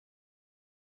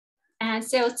 And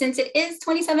so since it is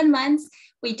 27 months,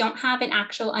 we don't have an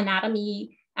actual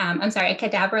anatomy, a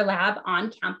cadaver lab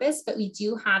on campus, but we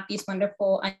do have these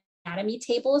wonderful anatomy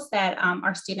tables that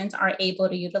our students are able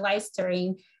to utilize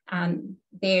during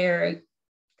their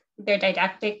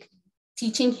didactic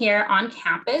teaching here on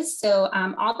campus. So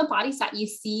all the bodies that you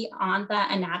see on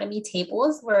the anatomy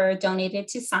tables were donated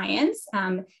to science.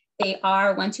 They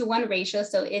are 1-to-1 ratio,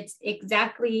 so it's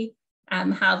exactly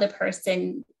how the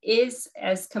person is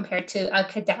as compared to a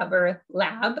cadaver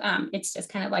lab. It's just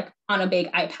kind of like on a big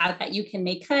iPad that you can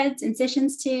make cuts,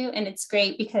 incisions to, and it's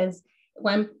great because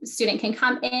one student can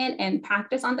come in and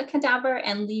practice on the cadaver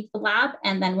and leave the lab.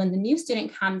 And then when the new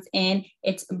student comes in,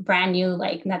 it's brand new,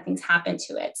 like nothing's happened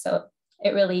to it. So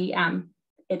it really,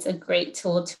 it's a great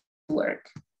tool to work.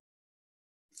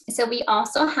 So we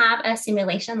also have a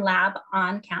simulation lab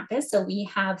on campus. So we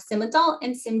have Sim Adult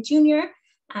and Sim Junior.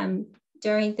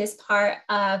 During this part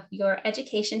of your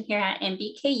education here at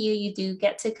MBKU, you do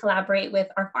get to collaborate with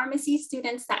our pharmacy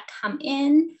students that come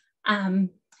in,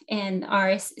 and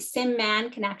our sim man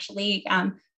can actually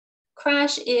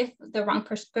crash if the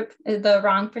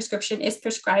wrong prescription is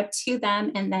prescribed to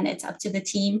them, and then it's up to the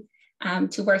team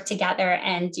to work together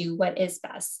and do what is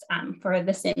best for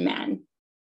the sim man.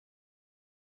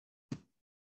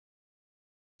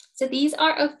 So these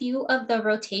are a few of the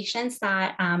rotations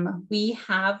that we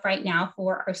have right now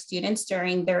for our students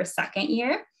during their second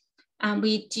year.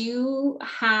 We do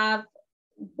have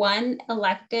one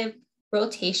elective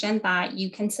rotation that you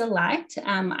can select.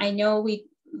 I know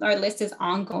our list is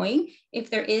ongoing. If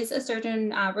there is a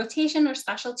certain rotation or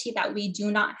specialty that we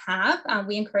do not have,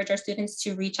 we encourage our students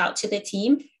to reach out to the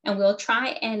team, and we'll try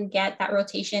and get that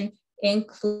rotation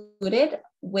included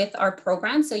with our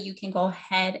program. So you can go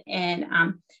ahead and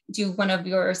do one of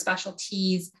your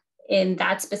specialties in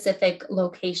that specific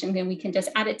location, and we can just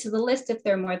add it to the list if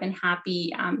they're more than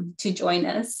happy to join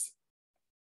us.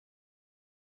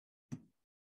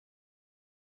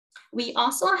 We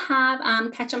also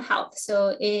have Ketchum Health.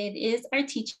 So it is our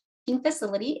teaching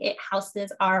facility. It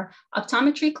houses our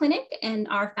optometry clinic and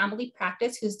our family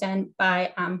practice, who's run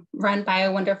by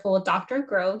a wonderful Dr.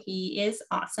 Groh. He is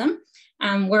awesome.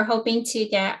 We're hoping to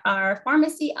get our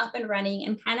pharmacy up and running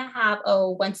and kind of have a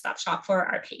one-stop shop for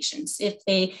our patients. If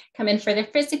they come in for their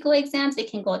physical exams, they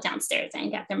can go downstairs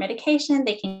and get their medication.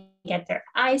 They can get their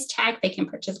eyes checked. They can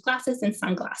purchase glasses and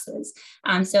sunglasses.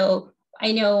 So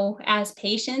I know as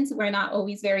patients, we're not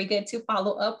always very good to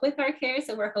follow up with our care.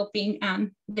 So we're hoping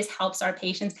this helps our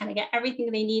patients kind of get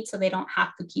everything they need so they don't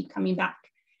have to keep coming back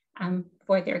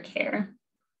for their care.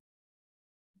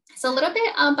 So a little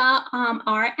bit about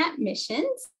our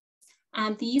admissions.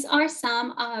 These are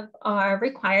some of our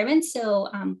requirements. So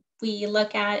we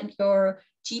look at your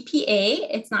GPA.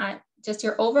 It's not just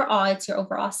your overall, it's your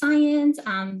overall science,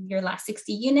 your last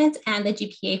 60 units, and the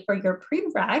GPA for your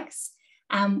prereqs.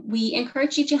 We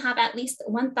encourage you to have at least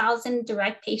 1,000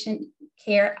 direct patient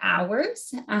care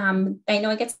hours. I know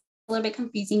it gets a little bit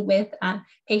confusing with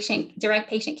direct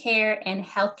patient care and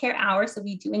healthcare hours. So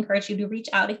we do encourage you to reach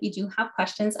out if you do have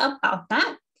questions about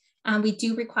that. We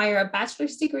do require a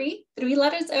bachelor's degree, 3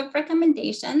 letters of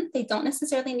recommendation. They don't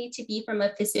necessarily need to be from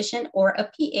a physician or a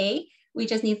PA. We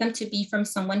just need them to be from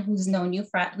someone who's known you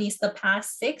for at least the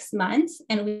past 6 months,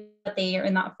 and they are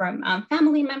not from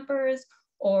family members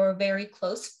or very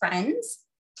close friends.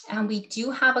 And we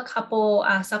do have a couple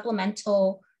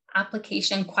supplemental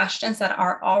application questions that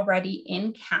are already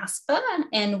in CASPA,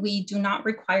 and we do not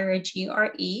require a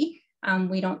GRE.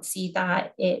 We don't see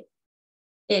that it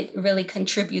really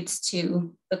contributes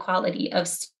to the quality of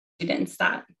students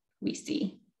that we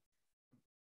see.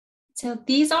 So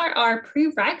these are our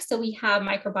prereqs. So we have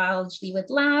microbiology with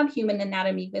lab, human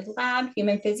anatomy with lab,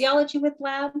 human physiology with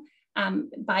lab,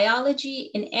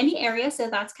 biology in any area. So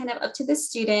that's kind of up to the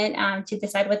student to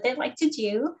decide what they'd like to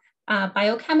do.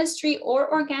 Biochemistry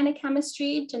or organic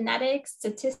chemistry, genetics,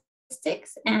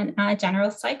 statistics, and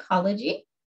general psychology.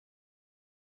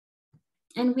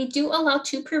 And we do allow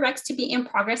 2 prereqs to be in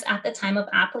progress at the time of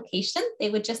application. They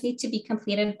would just need to be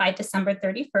completed by December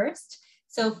 31st.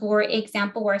 So for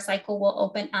example, our cycle will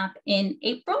open up in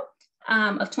April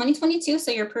of 2022.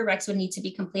 So your prereqs would need to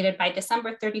be completed by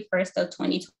December 31st of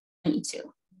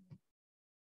 2022.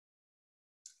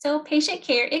 So patient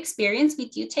care experience, we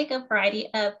do take a variety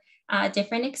of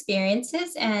different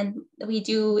experiences, and we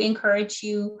do encourage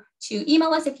you to email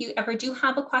us if you ever do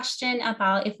have a question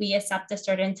about if we accept a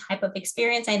certain type of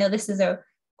experience. I know this is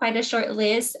quite a short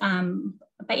list,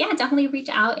 but yeah, definitely reach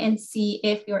out and see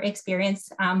if your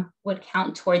experience would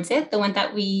count towards it. The one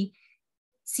that we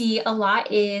see a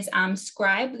lot is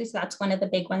Scribe, because that's one of the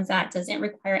big ones that doesn't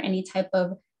require any type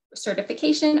of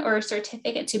certification or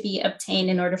certificate to be obtained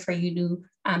in order for you to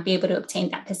be able to obtain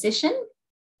that position.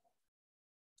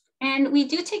 And we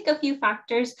do take a few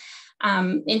factors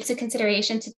into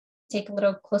consideration to take a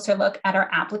little closer look at our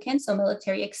applicants. So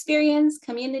military experience,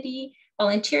 community,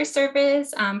 volunteer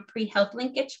service, pre-health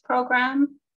linkage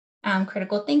program,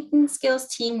 critical thinking skills,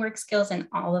 teamwork skills, and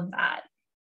all of that.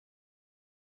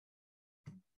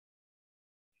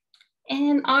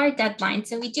 And our deadline.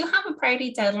 So we do have a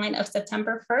priority deadline of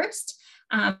September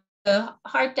 1st. The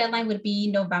hard deadline would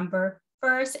be November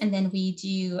 1st, and then we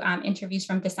do interviews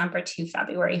from December to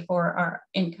February for our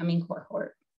incoming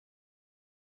cohort.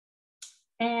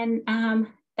 And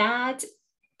that's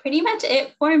pretty much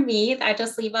it for me. I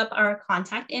just leave up our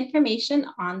contact information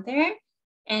on there,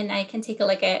 and I can take a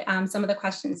look at some of the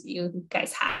questions you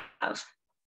guys have.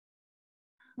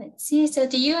 Let's see, so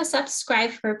do you accept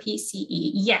Scribe for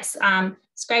PCE? Yes,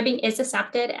 scribing is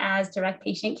accepted as direct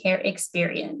patient care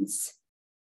experience.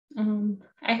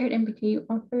 I heard MBKU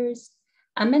offers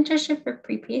a mentorship for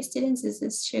pre-PA students. Is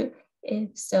this true?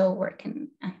 If so, where can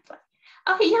I apply?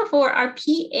 Okay, yeah, for our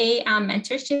PA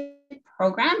mentorship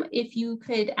program, if you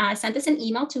could send us an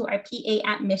email to our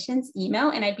PA admissions email,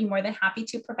 and I'd be more than happy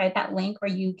to provide that link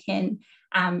where you can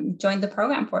join the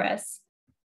program for us.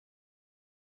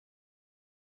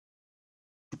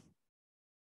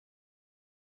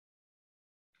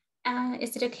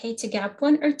 Is it okay to gap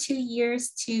 1 or 2 years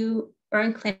to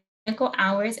earn clinical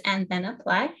hours and then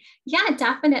apply? Yeah,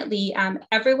 definitely.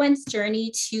 Everyone's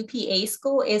journey to PA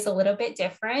school is a little bit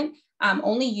different.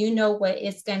 Only you know what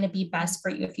is going to be best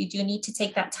for you. If you do need to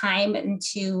take that time and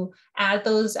to add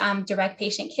those direct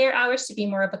patient care hours to be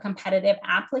more of a competitive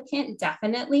applicant,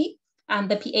 definitely.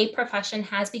 The PA profession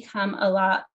has become a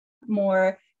lot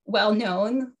more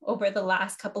well-known over the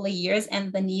last couple of years,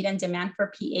 and the need and demand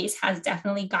for PAs has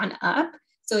definitely gone up.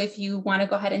 So if you want to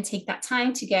go ahead and take that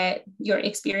time to get your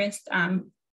experience, go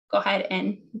ahead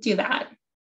and do that.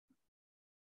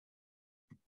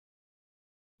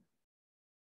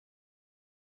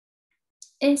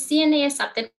 Is CNA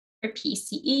accepted for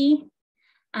PCE?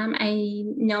 I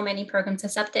know many programs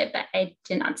accept it, but I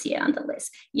did not see it on the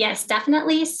list. Yes,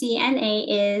 definitely CNA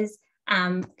is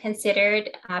considered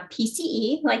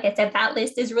PCE. Like I said, that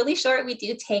list is really short. We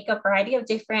do take a variety of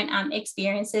different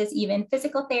experiences, even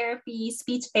physical therapy,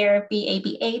 speech therapy,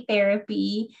 ABA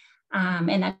therapy,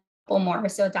 and a couple more.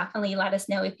 So definitely let us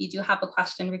know if you do have a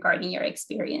question regarding your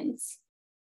experience.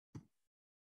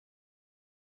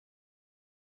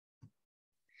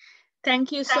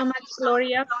 Thank you so much,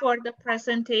 Gloria, for the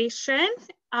presentation.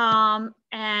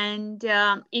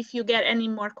 If you get any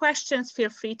more questions, feel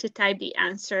free to type the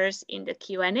answers in the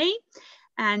Q&A.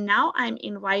 And now I'm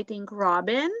inviting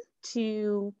Robin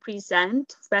to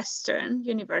present Western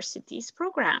University's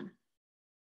program.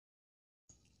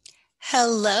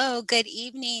 Hello, good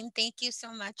evening. Thank you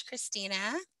so much,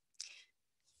 Christina.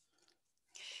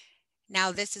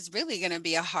 Now, this is really going to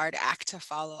be a hard act to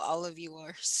follow. All of you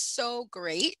are so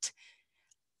great.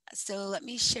 So let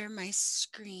me share my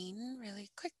screen really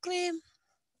quickly.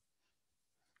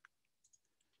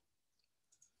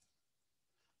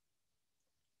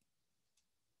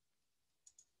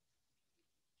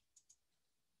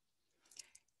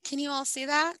 Can you all see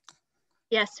that?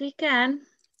 Yes, we can.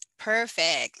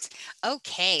 Perfect.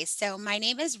 Okay, so my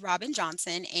name is Robin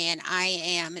Johnson, and I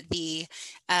am the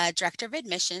Director of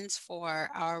Admissions for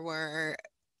our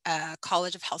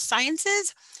College of Health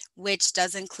Sciences, which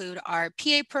does include our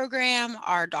PA program,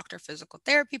 our Doctor of Physical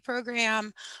Therapy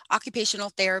program, occupational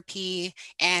therapy,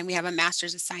 and we have a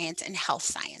Master's of Science in Health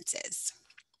Sciences.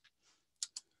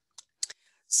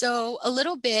 So a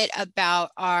little bit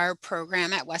about our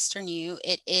program at Western U.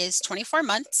 It is 24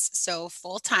 months, so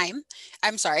full time.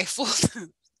 I'm sorry, full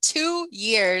 2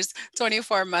 years,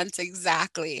 24 months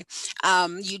exactly.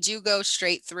 You do go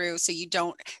straight through, so you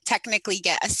don't technically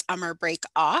get a summer break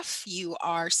off. You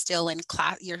are still in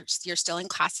class, you're still in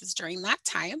classes during that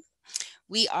time.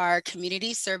 We are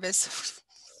community service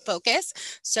focus,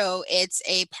 so it's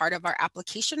a part of our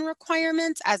application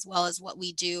requirements as well as what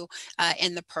we do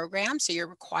in the program. So you're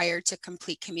required to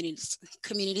complete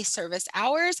community service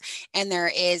hours, and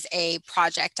there is a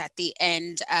project at the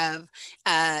end of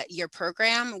your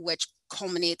program which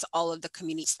culminates all of the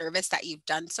community service that you've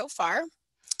done so far.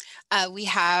 We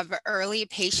have early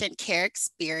patient care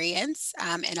experience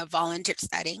in a volunteer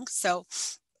setting. So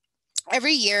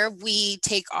every year we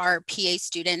take our PA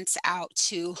students out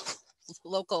to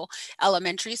local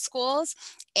elementary schools,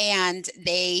 and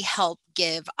they help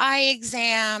give eye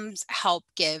exams, help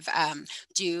give,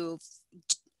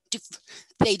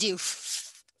 they do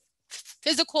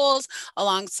physicals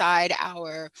alongside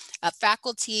our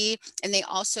faculty, and they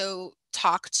also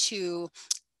talk to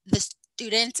the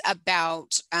students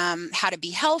about how to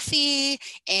be healthy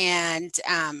and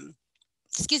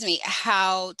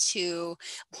how to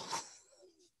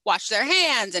wash their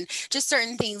hands and just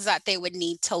certain things that they would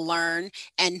need to learn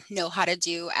and know how to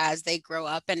do as they grow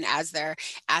up and as they're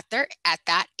at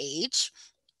that age.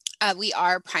 We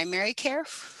are primary care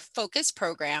focused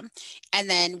program, and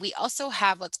then we also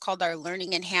have what's called our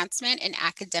learning enhancement and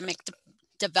academic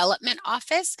development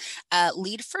office,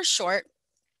 LEAD for short.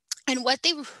 And what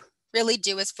they really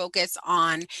do is focus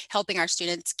on helping our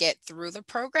students get through the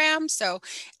program. So,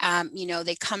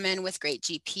 they come in with great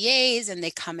GPAs and they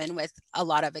come in with a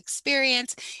lot of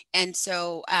experience. And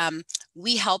so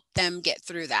we help them get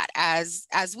through that. As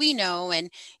we know,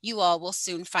 and you all will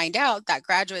soon find out, that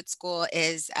graduate school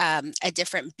is a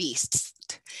different beast.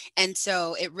 And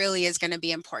so it really is going to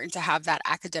be important to have that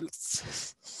academic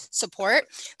support.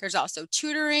 There's also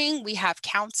tutoring. We have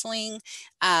counseling.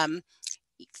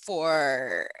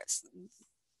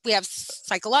 We have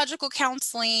psychological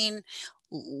counseling,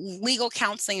 legal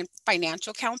counseling, and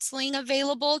financial counseling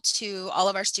available to all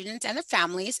of our students and their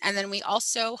families. And then we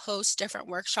also host different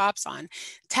workshops on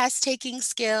test taking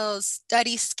skills,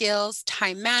 study skills,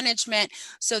 time management,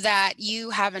 so that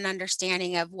you have an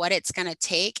understanding of what it's going to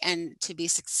take and to be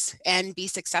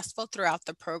successful throughout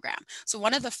the program. So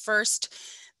one of the first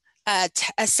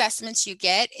assessments you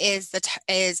get is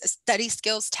a study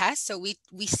skills test. So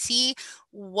we see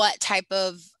what type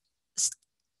of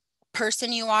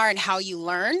person you are and how you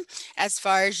learn as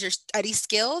far as your study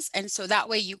skills. And so that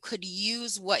way you could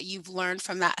use what you've learned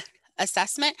from that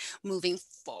assessment moving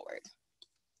forward.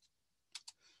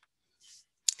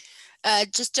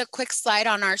 Just a quick slide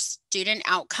on our student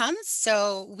outcomes.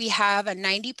 So we have a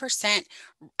 90%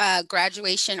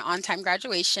 graduation, on-time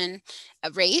graduation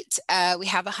rate. We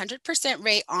have a 100%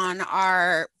 rate on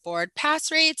our board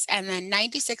pass rates, and then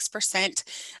 96%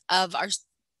 of our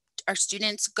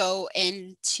students go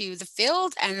into the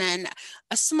field, and then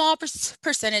a small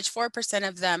percentage, 4%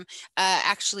 of them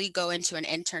actually go into an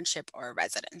internship or a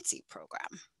residency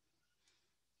program.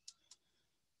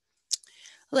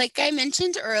 Like I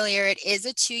mentioned earlier, it is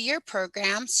a 2-year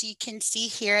program. So you can see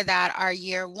here that our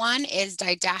year 1 is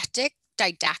didactic,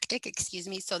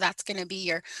 so that's going to be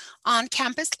your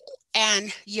on-campus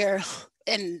and your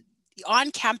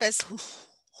on-campus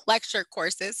lecture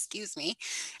courses,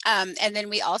 and then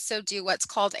we also do what's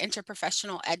called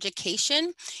interprofessional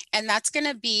education, and that's going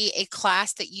to be a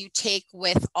class that you take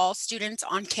with all students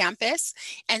on campus.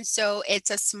 And so it's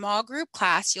a small group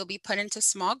class. You'll be put into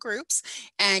small groups,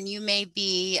 and you may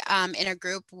be in a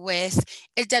group with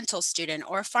a dental student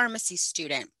or a pharmacy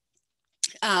student,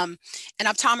 an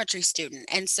optometry student.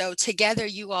 And so together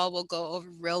you all will go over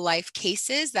real life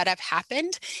cases that have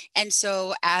happened. And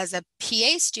so as a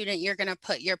PA student, you're going to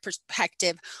put your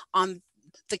perspective on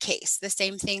the case. The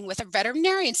same thing with a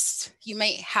veterinarian. You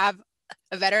may have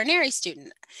a veterinary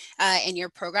student in your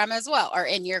program as well, or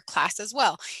in your class as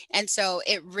well. And so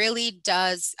it really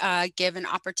does give an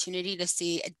opportunity to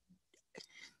see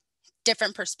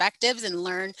different perspectives and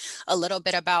learn a little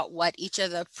bit about what each of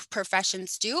the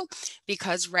professions do,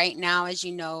 because right now, as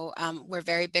you know, we're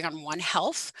very big on One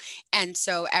Health, and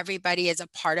so everybody is a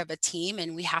part of a team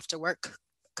and we have to work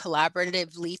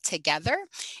collaboratively together.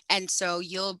 And so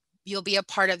you'll be a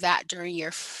part of that during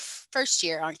your first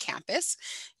year on campus.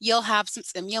 You'll have some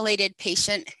simulated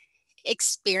patient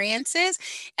experiences,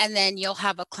 and then you'll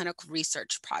have a clinical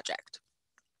research project.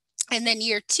 And then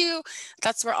year 2,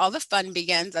 that's where all the fun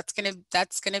begins. That's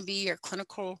gonna be your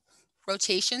clinical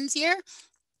rotations year.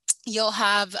 You'll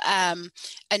have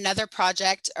another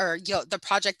project, or the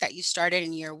project that you started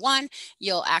in year 1,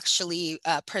 you'll actually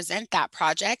present that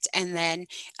project, and then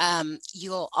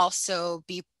you'll also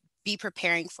be be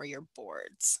preparing for your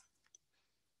boards.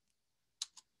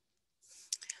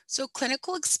 So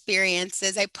clinical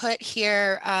experiences, I put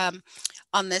here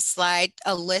on this slide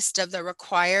a list of the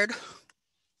required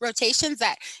rotations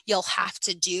that you'll have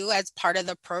to do as part of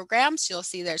the program. So you'll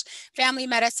see there's family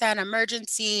medicine,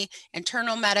 emergency,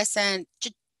 internal medicine,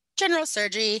 general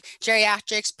surgery,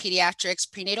 geriatrics,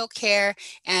 pediatrics, prenatal care,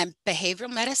 and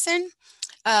behavioral medicine.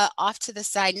 Off to the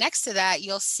side next to that,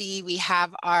 you'll see we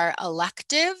have our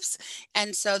electives.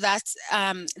 And so that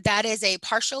is a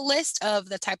partial list of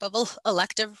the type of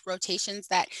elective rotations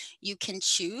that you can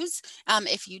choose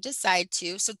if you decide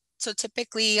to. So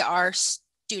typically our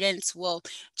students will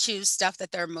choose stuff that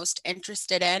they're most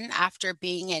interested in after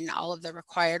being in all of the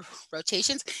required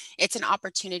rotations. It's an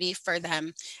opportunity for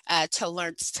them to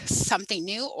learn something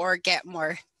new or get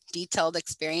more detailed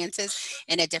experiences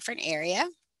in a different area.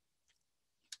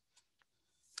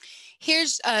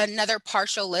 Here's another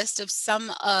partial list of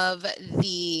some of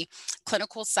the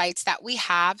clinical sites that we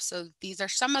have. So these are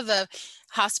some of the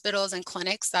hospitals and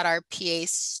clinics that our PA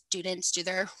students do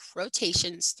their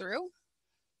rotations through.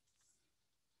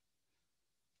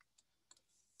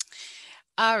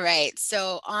 All right,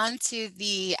 so on to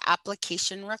the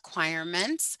application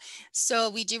requirements. So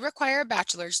we do require a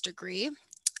bachelor's degree.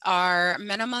 Our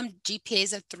minimum GPA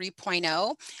is a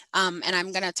 3.0, and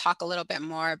I'm going to talk a little bit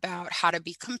more about how to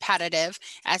be competitive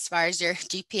as far as your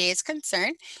GPA is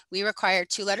concerned. We require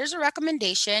 2 letters of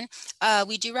recommendation.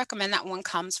 We do recommend that one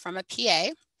comes from a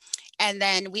PA. And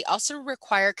then we also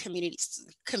require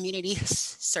community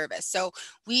service. So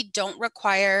we don't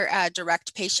require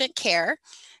direct patient care,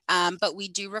 but we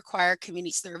do require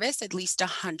community service at least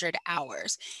 100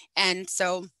 hours. And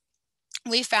so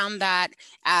we found that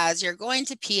as you're going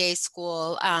to PA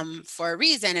school for a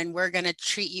reason, and we're going to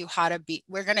teach you how to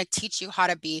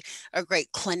be a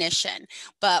great clinician.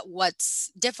 But what's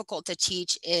difficult to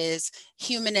teach is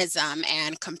humanism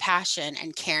and compassion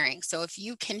and caring. So if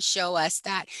you can show us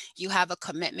that you have a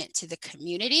commitment to the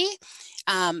community,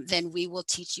 then we will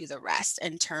teach you the rest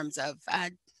in terms of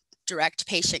direct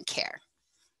patient care.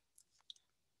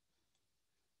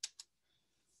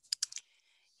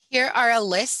 Here are a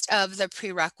list of the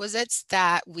prerequisites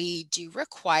that we do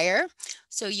require.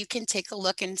 So you can take a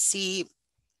look and see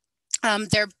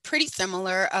they're pretty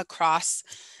similar across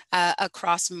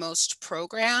most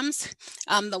programs.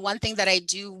 The one thing that I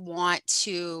do want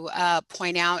to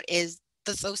point out is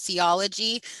the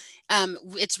sociology.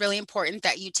 It's really important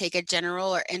that you take a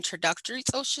general or introductory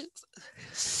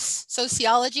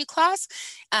sociology class,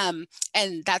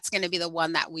 and that's going to be the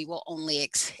one that we will only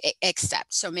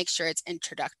accept. So make sure it's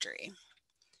introductory.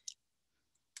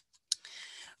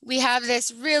 We have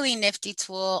this really nifty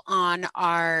tool on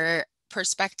our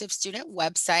prospective student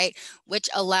website, which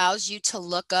allows you to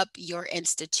look up your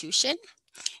institution.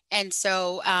 And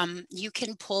so you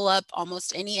can pull up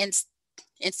almost any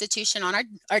institution on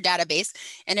our database,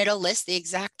 and it'll list the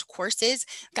exact courses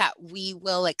that we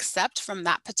will accept from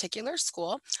that particular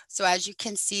school. So as you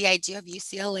can see, I do have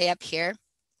UCLA up here.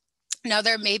 Now,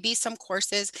 there may be some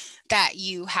courses that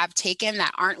you have taken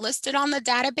that aren't listed on the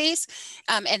database,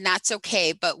 and that's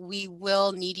okay, but we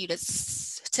will need you to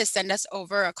send us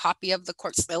over a copy of the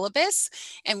course syllabus,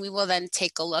 and we will then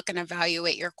take a look and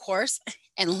evaluate your course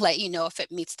and let you know if it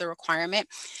meets the requirement.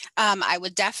 I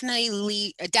would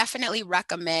definitely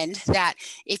recommend that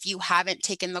if you haven't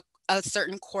taken a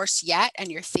certain course yet and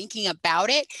you're thinking about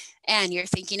it, and you're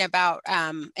thinking about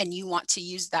and you want to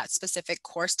use that specific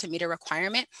course to meet a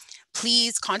requirement,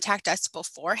 please contact us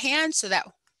beforehand so that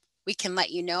we can let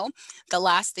you know. The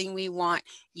last thing we want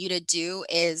you to do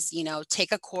is,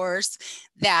 take a course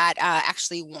that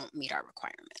actually won't meet our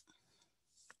requirement.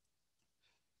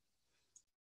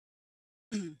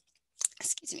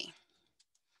 Excuse me.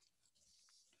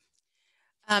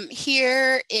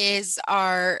 Here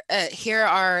are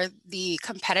the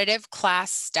competitive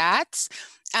class stats.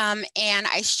 And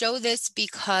I show this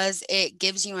because it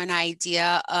gives you an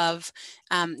idea of,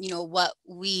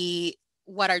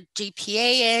 what our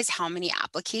GPA is, how many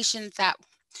applications that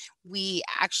we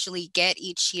actually get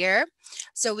each year.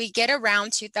 So we get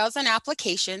around 2,000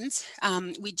 applications.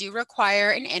 We do require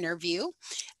an interview.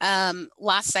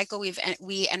 Last cycle,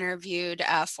 we interviewed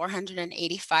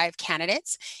 485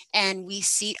 candidates, and we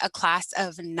seat a class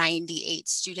of 98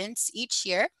 students each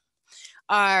year.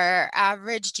 Our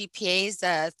average GPA is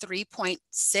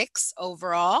 3.6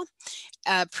 overall.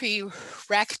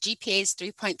 Pre-rec GPA is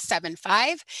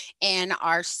 3.75, and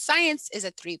our science is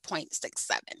a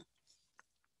 3.67.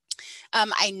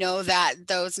 I know that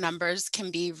those numbers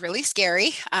can be really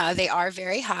scary. They are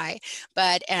very high,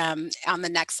 but on the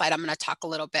next slide, I'm going to talk a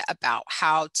little bit about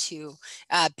how to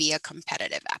be a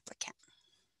competitive applicant.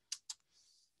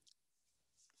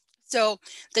 So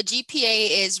the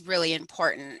GPA is really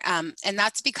important, and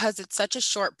that's because it's such a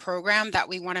short program that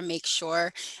we want to make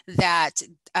sure that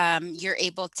you're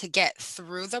able to get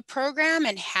through the program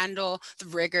and handle the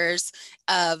rigors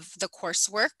of the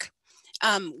coursework.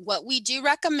 What we do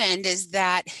recommend is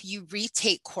that you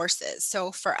retake courses.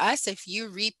 So for us, if you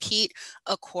repeat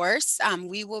a course,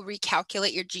 we will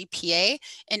recalculate your GPA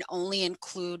and only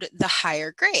include the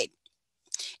higher grade.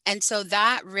 And so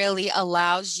that really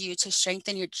allows you to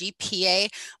strengthen your GPA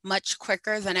much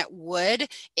quicker than it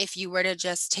would if you were to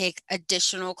just take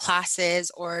additional classes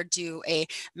or do a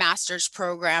master's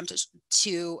program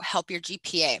to help your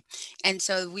GPA. And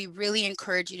so we really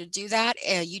encourage you to do that.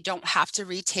 You don't have to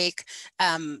retake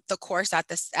the course at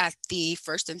the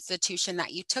first institution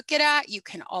that you took it at. You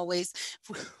can always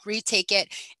retake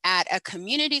it at a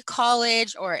community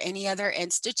college or any other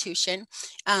institution.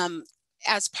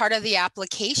 As part of the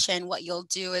application, what you'll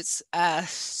do is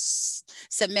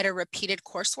submit a repeated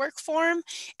coursework form,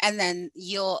 and then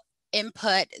you'll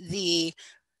input the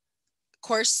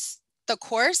course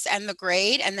and the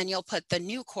grade, and then you'll put the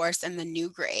new course and the new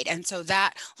grade. And so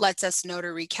that lets us know to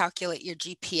recalculate your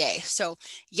GPA. So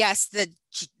yes, the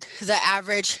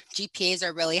average GPAs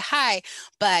are really high,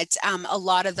 but a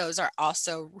lot of those are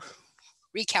also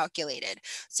recalculated.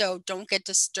 So don't get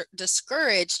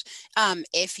discouraged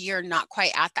if you're not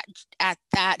quite at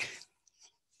that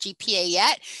GPA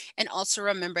yet. And also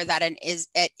remember that it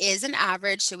is an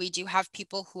average. So we do have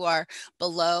people who are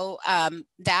below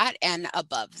that and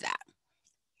above that.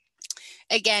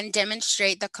 Again,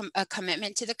 demonstrate a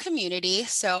commitment to the community.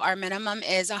 So our minimum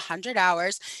is 100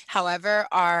 hours. However,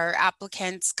 our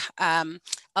applicants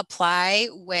apply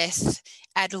with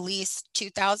at least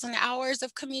 2,000 hours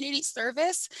of community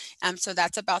service. So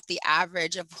that's about the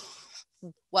average of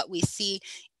what we see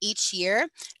each year.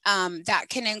 That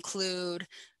can include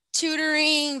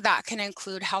tutoring, that can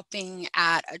include helping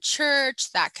at a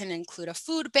church, that can include a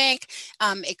food bank.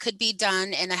 It could be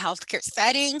done in a healthcare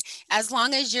setting, as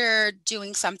long as you're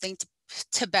doing something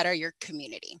to better your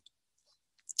community.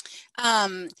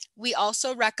 We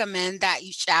also recommend that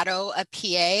you shadow a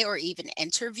PA or even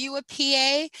interview a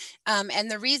PA.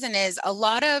 And the reason is a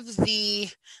lot of the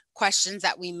questions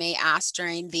that we may ask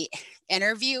during the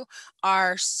interview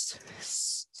are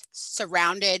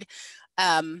surrounded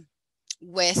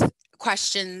with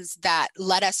questions that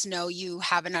let us know you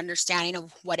have an understanding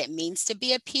of what it means to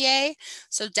be a PA.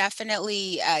 So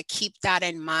definitely keep that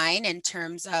in mind in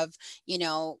terms of,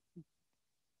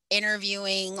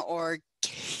 interviewing or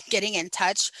getting in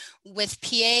touch with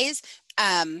PAs,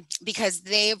 because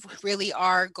they really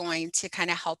are going to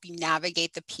kind of help you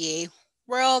navigate the PA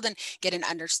world and get an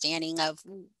understanding of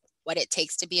what it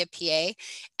takes to be a PA.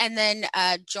 And then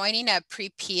joining a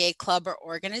pre-PA club or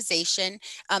organization.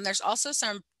 There's also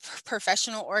some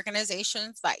professional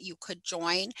organizations that you could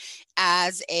join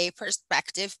as a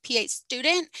prospective PA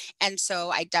student. And so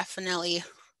I definitely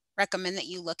recommend that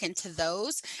you look into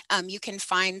those. You can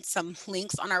find some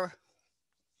links on our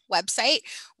website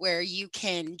where you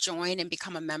can join and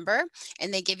become a member,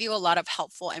 and they give you a lot of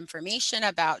helpful information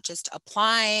about just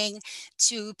applying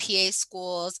to PA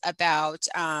schools, about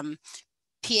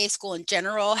PA school in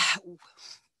general,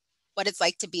 what it's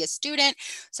like to be a student.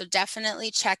 So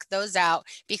definitely check those out,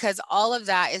 because all of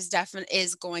that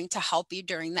is going to help you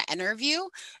during the interview,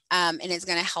 and is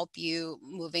going to help you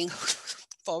moving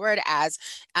forward as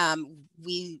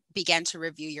we begin to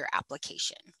review your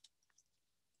application.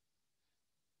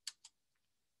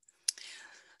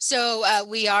 So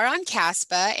we are on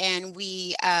CASPA, and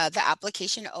the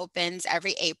application opens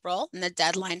every April, and the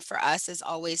deadline for us is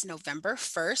always November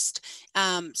 1st.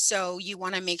 So you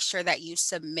want to make sure that you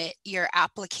submit your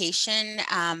application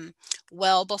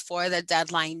well before the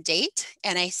deadline date.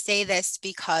 And I say this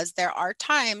because there are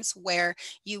times where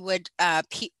you would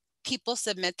people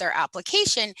submit their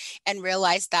application and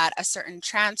realize that a certain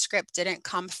transcript didn't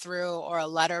come through, or a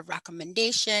letter of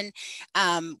recommendation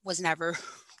was never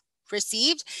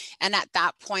received. And at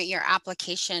that point, your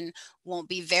application won't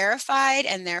be verified,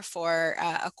 and therefore,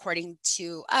 according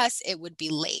to us, it would be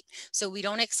late. So we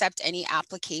don't accept any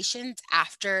applications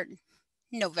after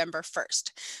November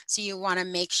 1st. So you want to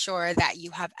make sure that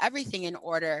you have everything in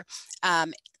order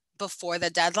before the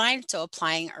deadline. So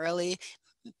applying early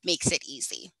makes it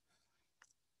easy.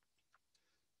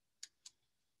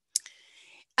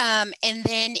 And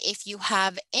then if you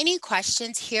have any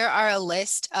questions, here are a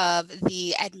list of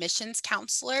the admissions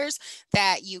counselors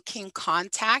that you can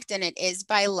contact, and it is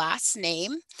by last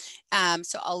name.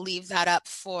 So I'll leave that up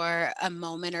for a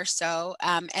moment or so.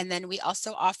 And then we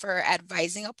also offer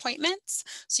advising appointments.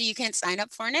 So you can sign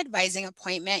up for an advising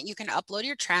appointment. You can upload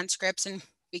your transcripts and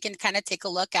We can kind of take a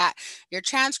look at your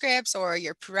transcripts or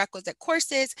your prerequisite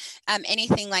courses,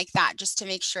 anything like that, just to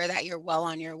make sure that you're well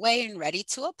on your way and ready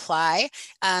to apply.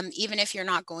 Even if you're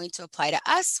not going to apply to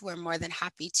us, we're more than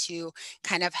happy to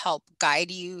kind of help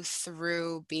guide you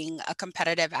through being a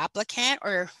competitive applicant,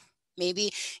 or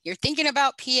maybe you're thinking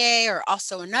about PA or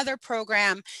also another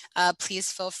program.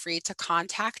 Please feel free to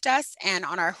contact us. And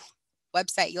on our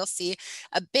website, you'll see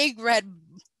a big red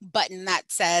button that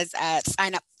says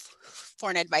sign up for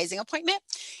an advising appointment,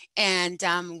 and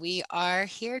we are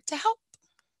here to help.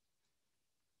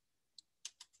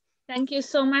 Thank you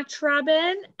so much,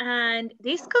 Robin. And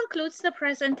this concludes the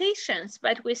presentations,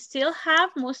 but we still have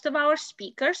most of our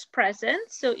speakers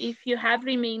present. So if you have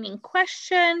remaining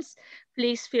questions,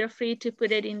 please feel free to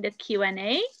put it in the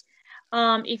Q&A.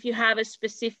 If you have a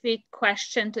specific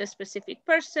question to a specific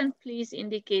person, please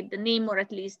indicate the name or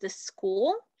at least the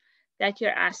school that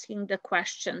you're asking the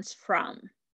questions from.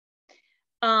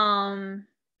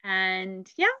 And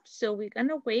yeah, so we're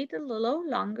gonna wait a little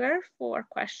longer for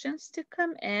questions to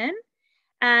come in.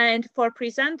 And for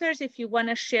presenters, if you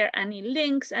wanna share any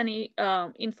links, any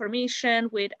information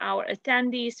with our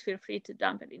attendees, feel free to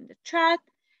dump it in the chat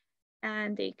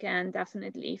and they can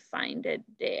definitely find it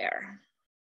there.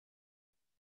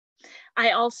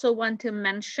 I also want to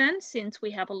mention, since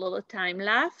we have a little time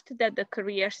left, that the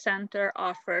Career Center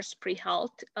offers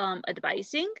pre-health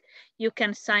advising. You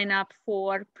can sign up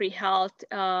for pre-health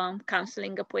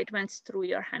counseling appointments through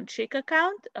your Handshake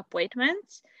account,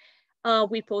 appointments.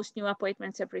 We post new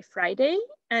appointments every Friday,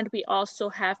 and we also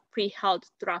have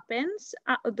pre-health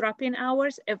drop-in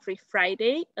hours every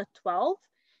Friday at 12.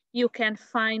 You can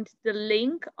find the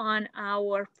link on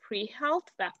our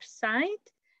pre-health website.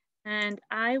 And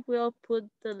I will put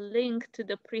the link to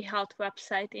the pre-health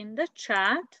website in the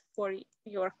chat for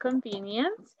your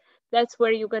convenience. That's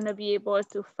where you're going to be able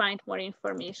to find more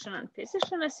information on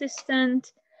physician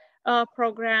assistant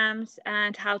programs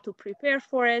and how to prepare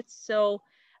for it. So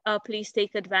please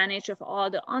take advantage of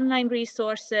all the online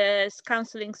resources,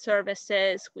 counseling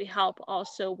services. We help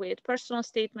also with personal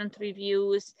statement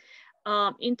reviews,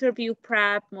 interview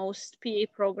prep. Most PA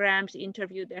programs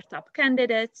interview their top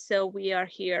candidates, so we are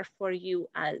here for you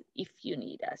if you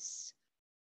need us.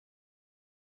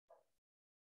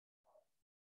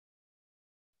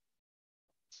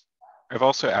 I've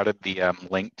also added the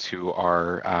link to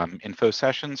our info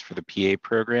sessions for the PA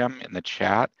program in the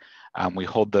chat. We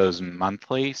hold those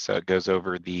monthly, so it goes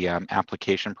over the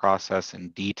application process in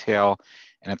detail,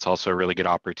 and it's also a really good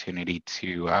opportunity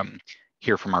to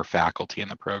hear from our faculty in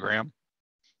the program.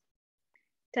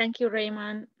 Thank you,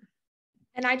 Raymond.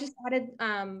 And I just added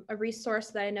a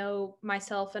resource that I know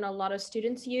myself and a lot of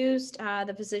students used,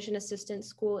 the Physician Assistant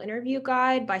School Interview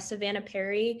Guide by Savannah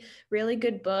Perry. Really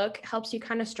good book, helps you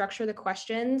kind of structure the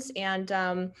questions.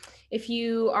 And if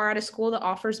you are at a school that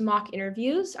offers mock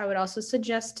interviews, I would also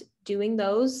suggest doing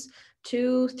those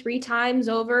 2-3 times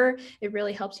over. It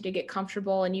really helps you to get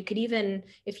comfortable. And you could even,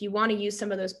 if you want to use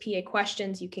some of those PA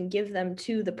questions, you can give them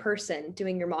to the person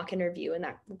doing your mock interview, and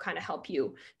that will kind of help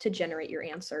you to generate your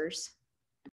answers.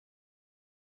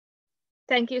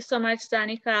 Thank you so much,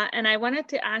 Danica. And I wanted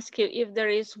to ask you if there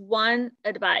is one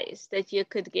advice that you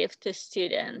could give to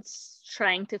students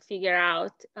trying to figure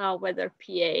out whether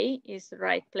PA is the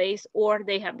right place, or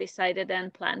they have decided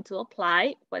and plan to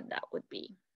apply, what that would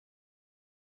be.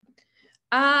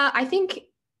 I think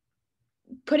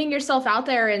putting yourself out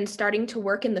there and starting to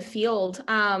work in the field.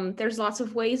 There's lots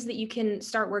of ways that you can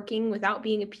start working without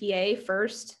being a PA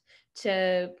first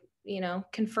to,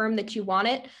 confirm that you want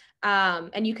it.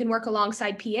 And you can work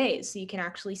alongside PAs, so you can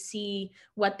actually see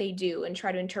what they do and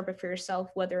try to interpret for yourself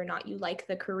whether or not you like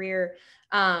the career.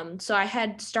 So I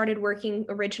had started working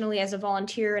originally as a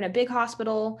volunteer in a big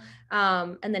hospital,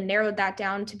 and then narrowed that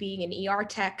down to being an ER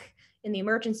tech in the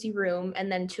emergency room,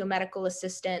 and then to a medical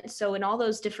assistant. So in all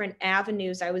those different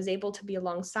avenues, I was able to be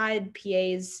alongside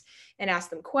PAs and ask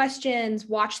them questions,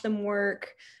 watch them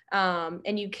work.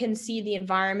 And you can see the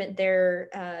environment they're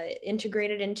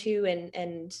integrated into,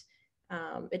 and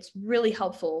it's really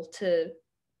helpful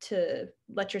to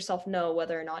let yourself know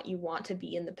whether or not you want to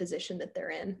be in the position that they're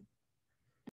in.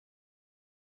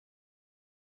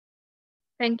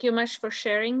 Thank you much for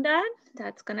sharing that.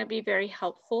 That's going to be very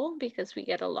helpful because we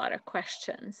get a lot of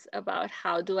questions about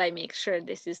how do I make sure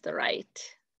this is the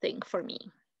right thing for me.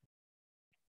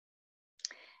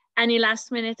 Any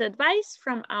last minute advice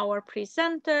from our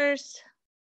presenters?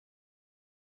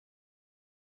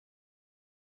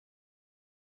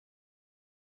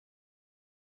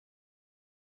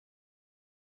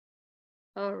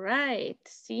 All right,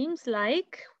 seems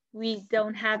like we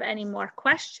don't have any more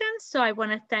questions. So I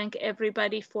want to thank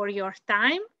everybody for your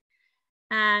time.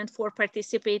 and for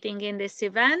participating in this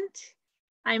event.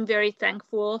 I'm very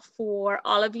thankful for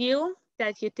all of you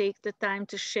that you take the time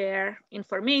to share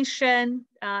information,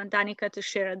 Danica to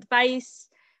share advice.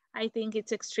 I think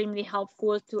it's extremely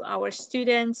helpful to our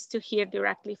students to hear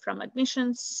directly from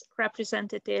admissions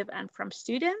representative and from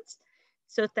students.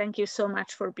 So thank you so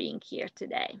much for being here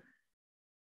today.